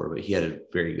numbers were, but he had a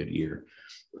very good year.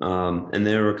 And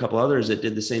there were a couple others that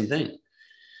did the same thing.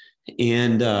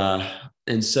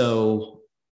 And so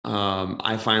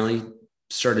I finally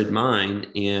started mine,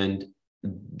 and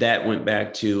that went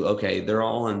back to, okay,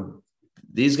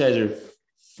 these guys are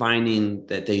finding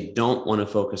that they don't want to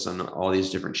focus on all these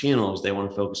different channels. They want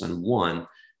to focus on one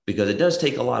because it does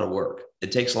take a lot of work.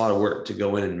 It takes a lot of work to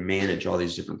go in and manage all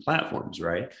these different platforms,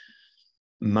 right?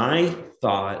 My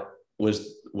thought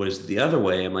was the other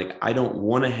way. I'm like, I don't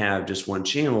want to have just one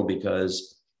channel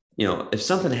because, if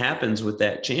something happens with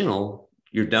that channel,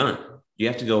 you're done. You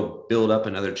have to go build up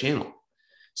another channel.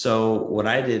 So what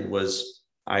I did was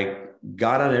I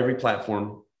got on every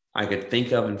platform I could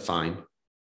think of and find.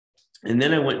 And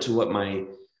then I went to what I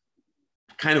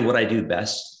do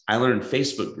best. I learned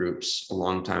Facebook groups a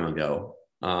long time ago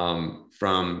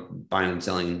from buying and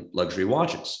selling luxury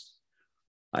watches.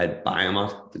 I'd buy them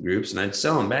off the groups and I'd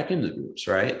sell them back into the groups,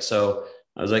 right? So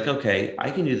I was like, okay,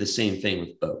 I can do the same thing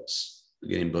with boats,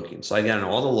 getting bookings. So I got in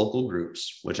all the local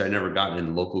groups, which I never gotten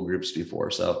into local groups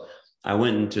before. So I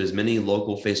went into as many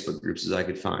local Facebook groups as I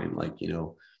could find, like,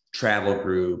 travel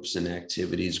groups and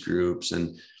activities groups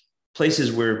and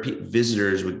places where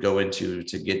visitors would go into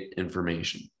to get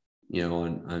information,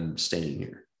 on staying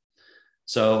here.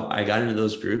 So I got into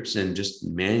those groups and just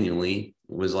manually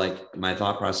was like, my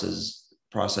thought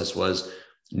process was,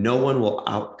 no one will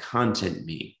out content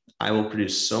me. I will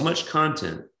produce so much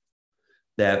content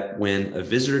that when a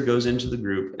visitor goes into the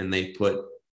group and they put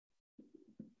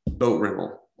boat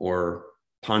rental or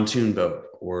pontoon boat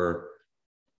or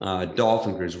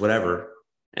dolphin cruise, whatever,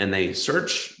 and they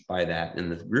search by that in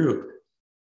the group,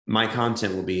 my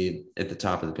content will be at the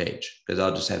top of the page because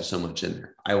I'll just have so much in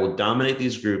there. I will dominate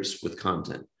these groups with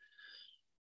content.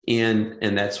 And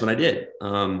that's what I did.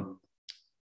 And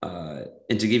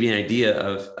to give you an idea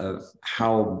of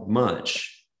how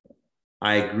much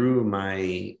I grew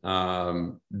my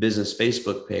business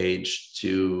Facebook page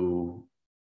to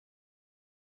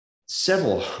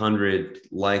several hundred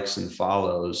likes and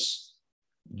follows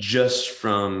just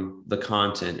from the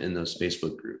content in those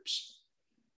Facebook groups.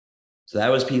 So that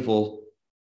was people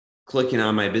clicking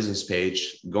on my business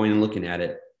page, going and looking at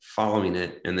it, following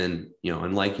it, and then,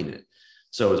 and liking it.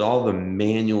 So it was all the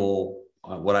manual,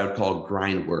 what I would call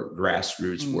grind work,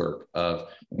 grassroots work of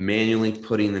manually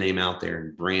putting the name out there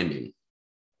and branding.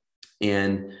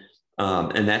 And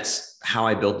that's how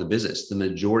I built the business. The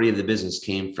majority of the business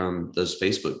came from those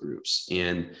Facebook groups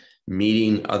and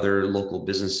meeting other local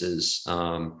businesses,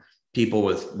 people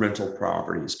with rental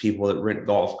properties, people that rent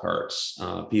golf carts,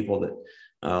 people that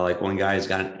like one guy's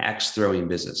got an axe throwing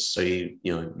business. So you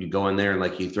go in there and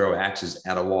like you throw axes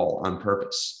at a wall on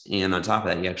purpose. And on top of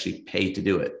that, you actually pay to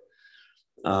do it.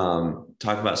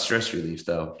 Talk about stress relief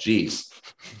though. Geez,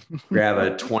 grab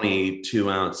a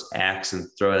 22-ounce axe and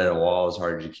throw it at a wall as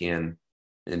hard as you can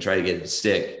and try to get it to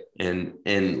stick.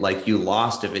 And like you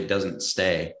lost if it doesn't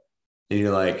stay. And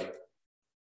you're like,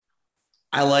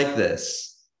 I like this.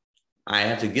 I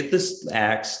have to get this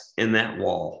axe in that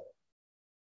wall.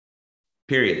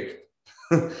 Period.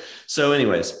 So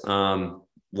anyways,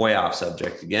 way off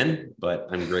subject again, but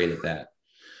I'm great at that.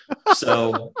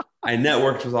 So I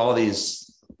networked with all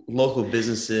these local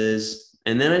businesses,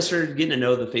 and then I started getting to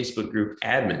know the Facebook group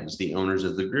admins, the owners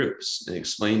of the groups, and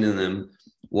explain to them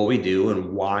what we do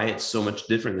and why it's so much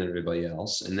different than everybody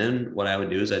else. And then what I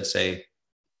would do is I'd say,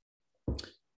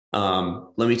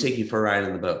 let me take you for a ride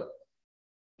on the boat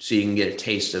so you can get a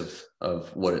taste of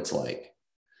what it's like.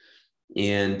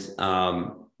 And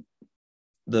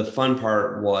the fun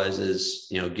part is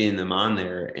getting them on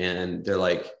there, and they're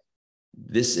like,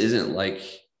 this isn't like,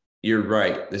 you're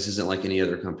right, this isn't like any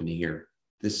other company here.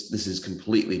 This is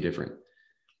completely different.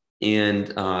 And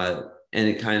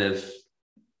it kind of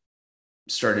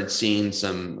started seeing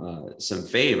some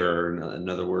favor. In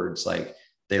other words, like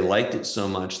they liked it so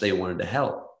much they wanted to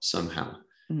help somehow.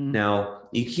 Now,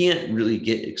 you can't really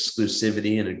get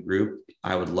exclusivity in a group.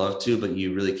 I would love to, but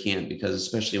you really can't, because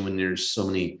especially when there's so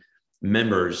many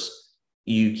members,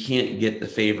 you can't get the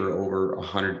favor over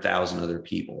 100,000 other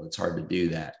people. It's hard to do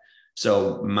that.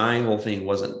 So my whole thing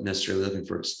wasn't necessarily looking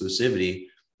for exclusivity,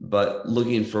 but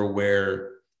looking for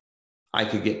where I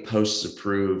could get posts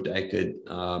approved. I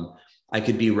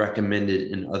could be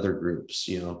recommended in other groups,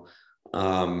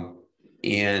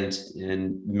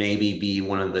 and maybe be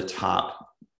one of the top,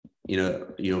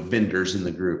 vendors in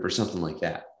the group or something like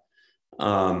that.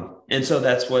 And so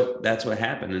that's what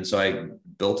happened. And so I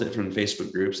built it from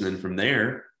Facebook groups. And then from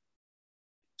there,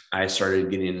 I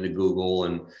started getting into Google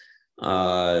and,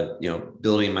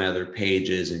 building my other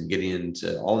pages and getting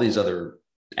into all these other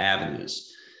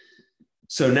avenues.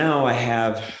 So now I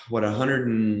have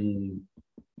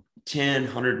 110,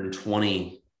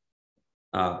 120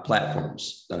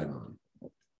 platforms that I'm on.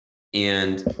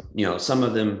 And, some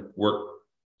of them work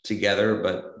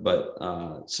together, but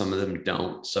some of them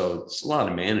don't. So it's a lot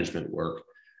of management work,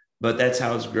 but that's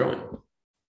how it's growing.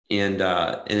 And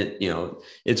it,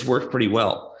 it's worked pretty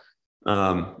well.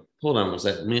 Hold on,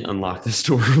 let me unlock this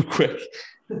door real quick.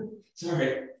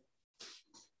 Sorry.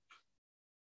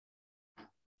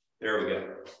 There we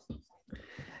go.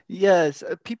 Yes,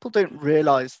 people don't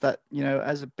realize that,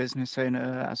 as a business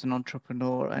owner, as an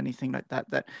entrepreneur, or anything like that,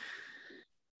 that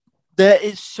there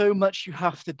is so much you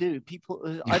have to do.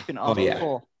 I've been asked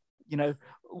before,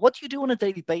 what do you do on a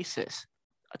daily basis?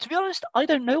 To be honest, I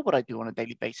don't know what I do on a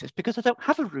daily basis because I don't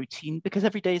have a routine, because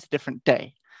every day is a different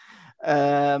day.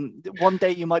 One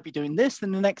day you might be doing this,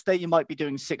 and the next day you might be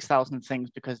doing 6,000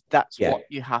 things because that's what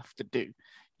you have to do.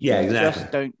 You exactly.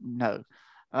 just don't know.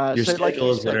 Your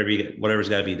schedule is whatever's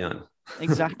got to be done.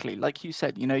 Exactly. Like you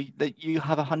said, that you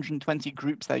have 120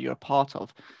 groups that you're a part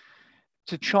of.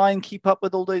 To try and keep up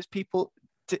with all those people,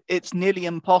 it's nearly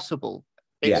impossible.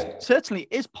 It certainly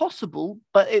is possible,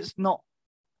 but it's not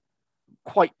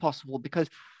quite possible, because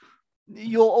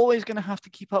you're always going to have to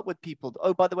keep up with people.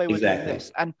 Oh, by the way, we're doing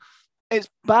this. And it's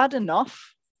bad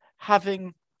enough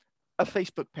having a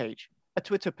Facebook page, a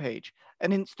Twitter page,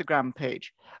 an Instagram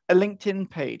page, a LinkedIn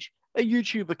page, a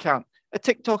YouTube account, a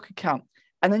TikTok account,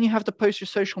 and then you have to post your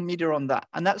social media on that.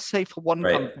 And that's say for one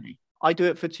Right. company. I do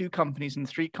it for 2 companies and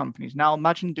 3 companies. Now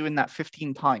imagine doing that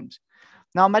 15 times.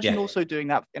 Now imagine Yeah. also doing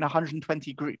that in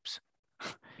 120 groups.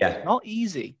 Yeah. Not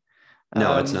easy.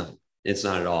 No, it's not. It's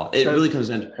not at all. It really comes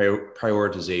down to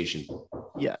prioritization.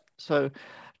 Yeah. So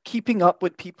keeping up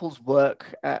with people's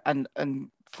work and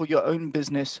for your own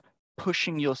business,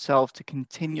 pushing yourself to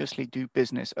continuously do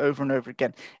business over and over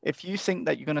again. If you think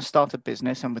that you're going to start a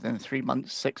business and within 3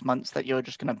 months, 6 months, that you're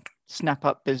just going to snap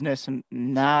up business and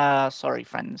sorry,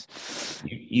 friends.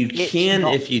 You can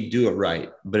if you do it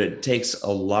right, but it takes a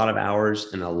lot of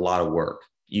hours and a lot of work.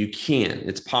 You can,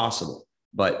 it's possible,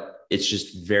 but it's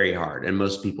just very hard. And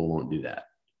most people won't do that.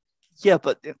 Yeah,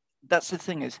 but that's the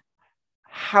thing is,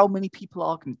 how many people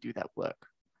are going to do that work?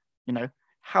 You know,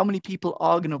 how many people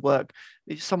are going to work?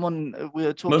 We were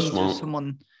talking Most to won't.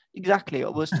 someone, exactly. I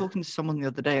was talking to someone the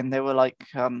other day and they were like,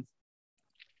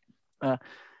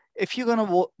 if you're going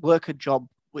to work a job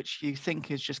which you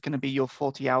think is just going to be your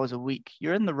 40 hours a week,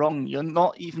 you're in the wrong. You're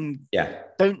not even,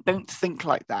 don't think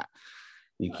like that.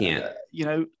 You can't. You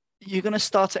know, you're going to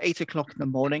start at 8 o'clock in the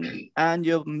morning and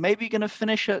you're maybe going to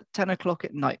finish at 10 o'clock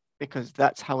at night because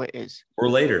that's how it is. Or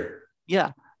later.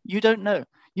 Yeah, you don't know.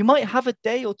 You might have a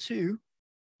day or two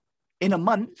in a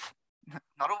month,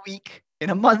 not a week,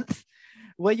 in a month,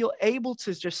 where you're able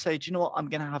to just say, do you know what? I'm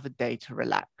going to have a day to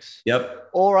relax. Yep.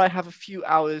 Or I have a few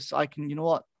hours. I can, you know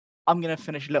what? I'm going to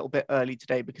finish a little bit early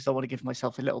today because I want to give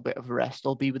myself a little bit of a rest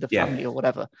or be with the family or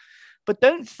whatever. But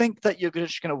don't think that you're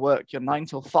just going to work your 9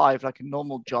 till 5 like a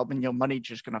normal job and your money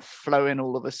just going to flow in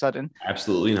all of a sudden.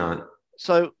 Absolutely not.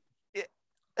 So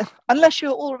unless you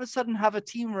all of a sudden have a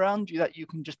team around you that you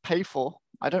can just pay for,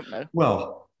 I don't know.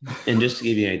 Well, and just to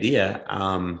give you an idea,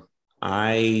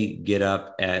 I get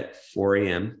up at 4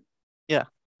 a.m. Yeah.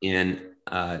 And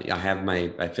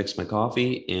I fix my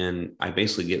coffee and I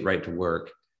basically get right to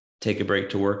work, take a break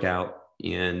to work out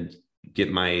and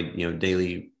get my,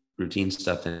 daily routine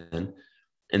stuff in,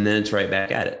 and then it's right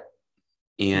back at it.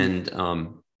 And,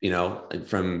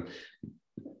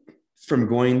 from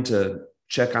going to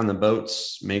check on the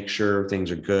boats, make sure things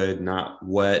are good, not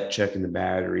wet, checking the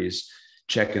batteries,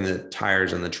 checking the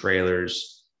tires on the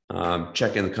trailers,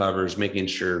 checking the covers, making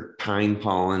sure pine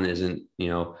pollen isn't,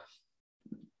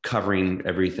 covering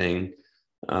everything,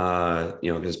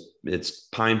 because it's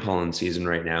pine pollen season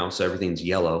right now. So everything's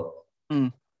yellow.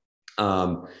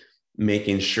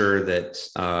 Making sure that,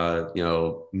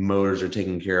 motors are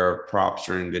taken care of, props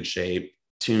are in good shape,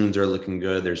 tunes are looking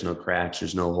good. There's no cracks,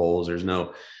 there's no holes,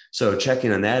 so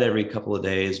checking on that every couple of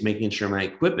days, making sure my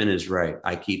equipment is right.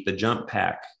 I keep the jump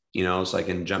pack, so I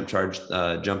can jump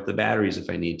the batteries if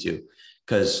I need to.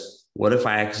 Because what if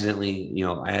I accidentally,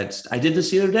 I did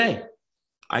this the other day.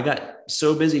 I got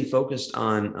so busy focused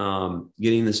on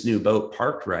getting this new boat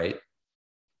parked right,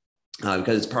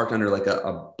 because it's parked under like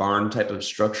a barn type of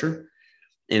structure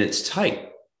and it's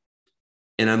tight.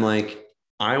 And I'm like,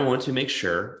 I want to make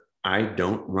sure I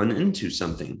don't run into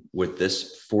something with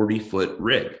this 40-foot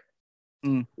rig.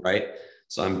 Right.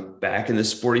 So I'm backing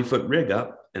this 40-foot rig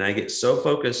up and I get so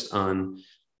focused on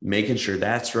making sure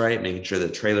that's right, making sure the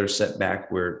trailer's set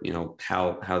back where,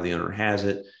 how the owner has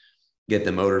it, get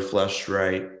the motor flushed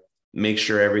right, make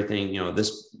sure everything,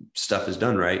 this stuff is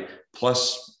done right,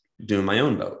 plus doing my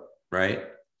own boat. Right.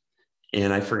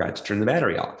 And I forgot to turn the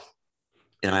battery off.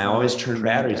 And I always turn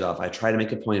batteries off. I try to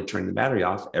make a point of turning the battery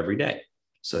off every day.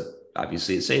 So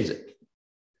obviously it saves it.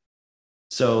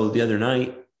 So the other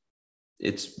night,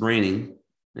 it's raining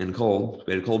and cold.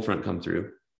 We had a cold front come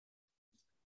through.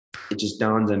 It just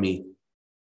dawned on me,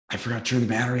 I forgot to turn the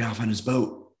battery off on his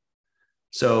boat.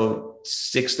 So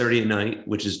 6:30 at night,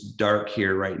 which is dark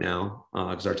here right now,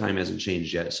 because our time hasn't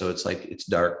changed yet. So it's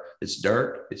dark. It's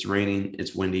dark, it's raining,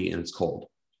 it's windy, and it's cold.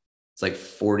 It's like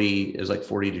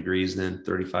 40 degrees then,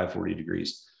 35, 40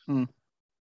 degrees.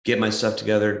 Get my stuff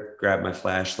together, grab my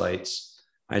flashlights.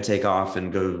 I take off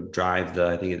and go drive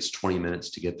I think it's 20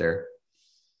 minutes to get there.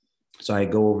 So I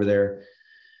go over there.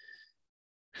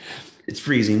 It's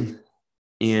freezing.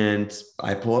 And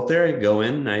I pull up there, I go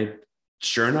in,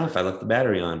 sure enough, I left the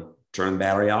battery on. Turn the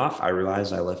battery off. I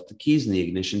realized I left the keys in the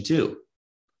ignition too.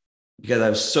 Because I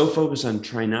was so focused on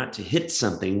trying not to hit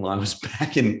something while I was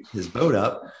backing his boat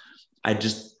up, I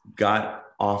just got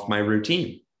off my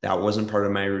routine. That wasn't part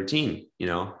of my routine.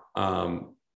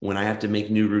 When I have to make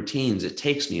new routines, it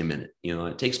takes me a minute.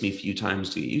 It takes me a few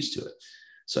times to get used to it.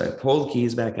 So I pull the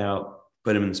keys back out,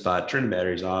 put them in the spot, turn the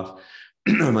batteries off.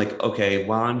 I'm like, okay,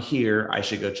 while I'm here, I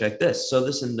should go check this. So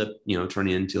this ended up,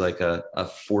 turning into like a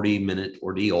 40-minute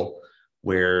ordeal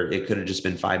where it could have just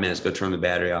been 5 minutes, go turn the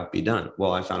battery off, be done.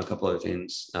 Well, I found a couple other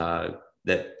things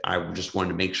that I just wanted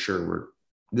to make sure were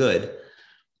good.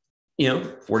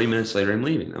 40 minutes later, I'm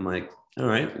leaving. I'm like, all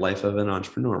right, life of an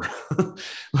entrepreneur,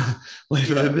 life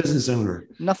of a business owner.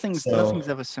 Nothing's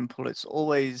ever simple. It's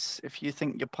always, if you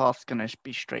think your path's going to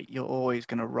be straight, you're always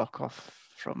going to rock off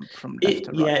from left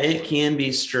to right. Yeah, it can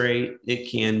be straight. It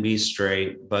can be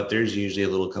straight, but there's usually a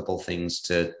little couple things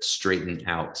to straighten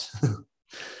out.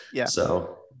 Yeah.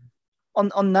 So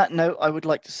on that note, I would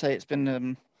like to say it's been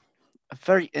a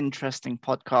very interesting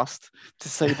podcast, to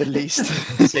say the least.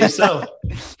 Say so.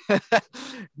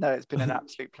 No, it's been an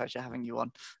absolute pleasure having you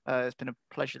on. It's been a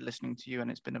pleasure listening to you,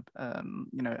 and it's been a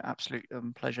absolute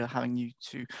pleasure having you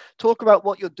to talk about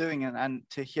what you're doing and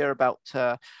to hear about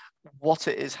what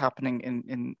it is happening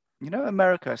in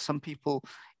America. Some people,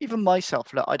 even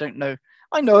myself, I don't know.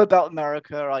 I know about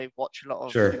America. I watch a lot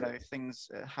of Sure. things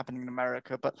happening in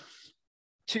America, but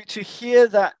to hear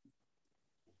that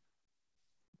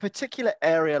particular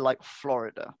area like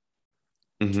Florida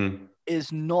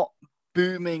is not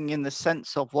booming in the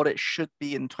sense of what it should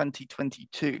be in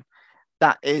 2022.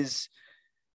 That is,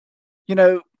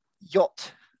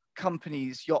 yacht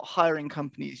companies, yacht hiring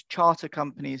companies, charter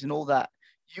companies, and all that.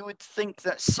 You would think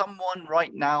that someone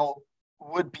right now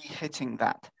would be hitting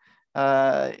that.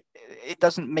 It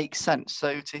doesn't make sense.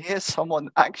 So to hear someone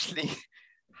actually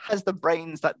has the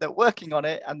brains that they're working on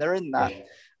it and they're in that,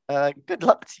 good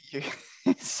luck to you.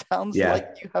 It sounds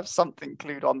like you have something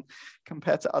clued on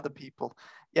compared to other people.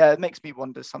 Yeah, it makes me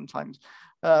wonder sometimes.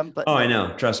 But I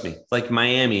know. Trust me. Like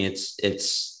Miami,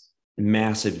 it's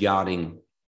massive yachting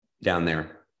down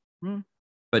there,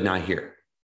 but not here.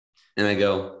 And I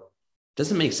go,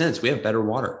 doesn't make sense. We have better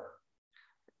water.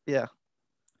 Yeah.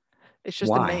 It's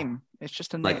just a name. It's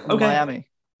just a name. Like, okay, Miami.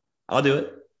 I'll do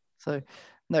it. So,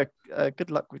 no,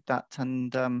 good luck with that.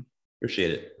 And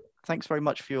appreciate it. Thanks very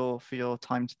much for your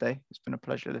time today. It's been a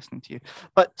pleasure listening to you.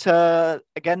 But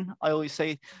again, I always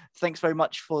say thanks very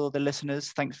much for the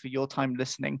listeners. Thanks for your time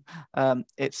listening.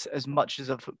 It's as much as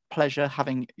a pleasure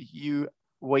having you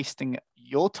wasting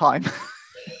your time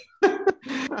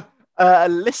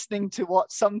listening to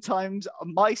what sometimes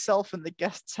myself and the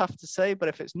guests have to say. But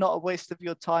if it's not a waste of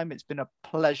your time, it's been a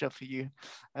pleasure for you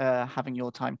having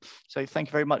your time. So thank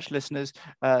you very much, listeners.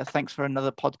 Thanks for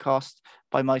another podcast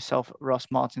by myself, Ross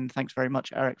Martin. Thanks very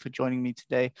much, Eric, for joining me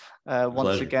today.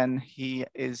 Once again, he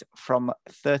is from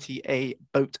 30A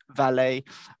Boat Valet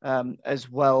as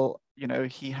well.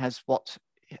 He has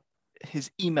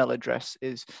his email address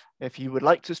is. If you would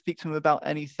like to speak to him about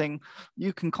anything,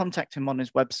 you can contact him on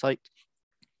his website,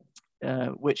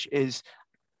 which is,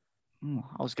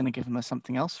 I was going to give him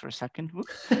something else for a second.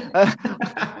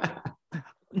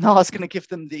 No, I was going to give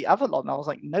them the Avalon. I was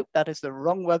like, nope, that is the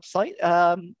wrong website.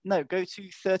 No, go to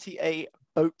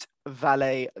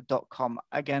 30aboatvalet.com.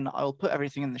 Again, I'll put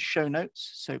everything in the show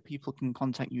notes so people can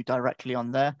contact you directly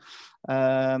on there.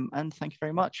 And thank you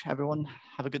very much, everyone.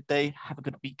 Have a good day, have a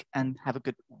good week, and have a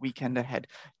good weekend ahead.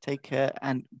 Take care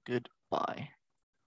and goodbye.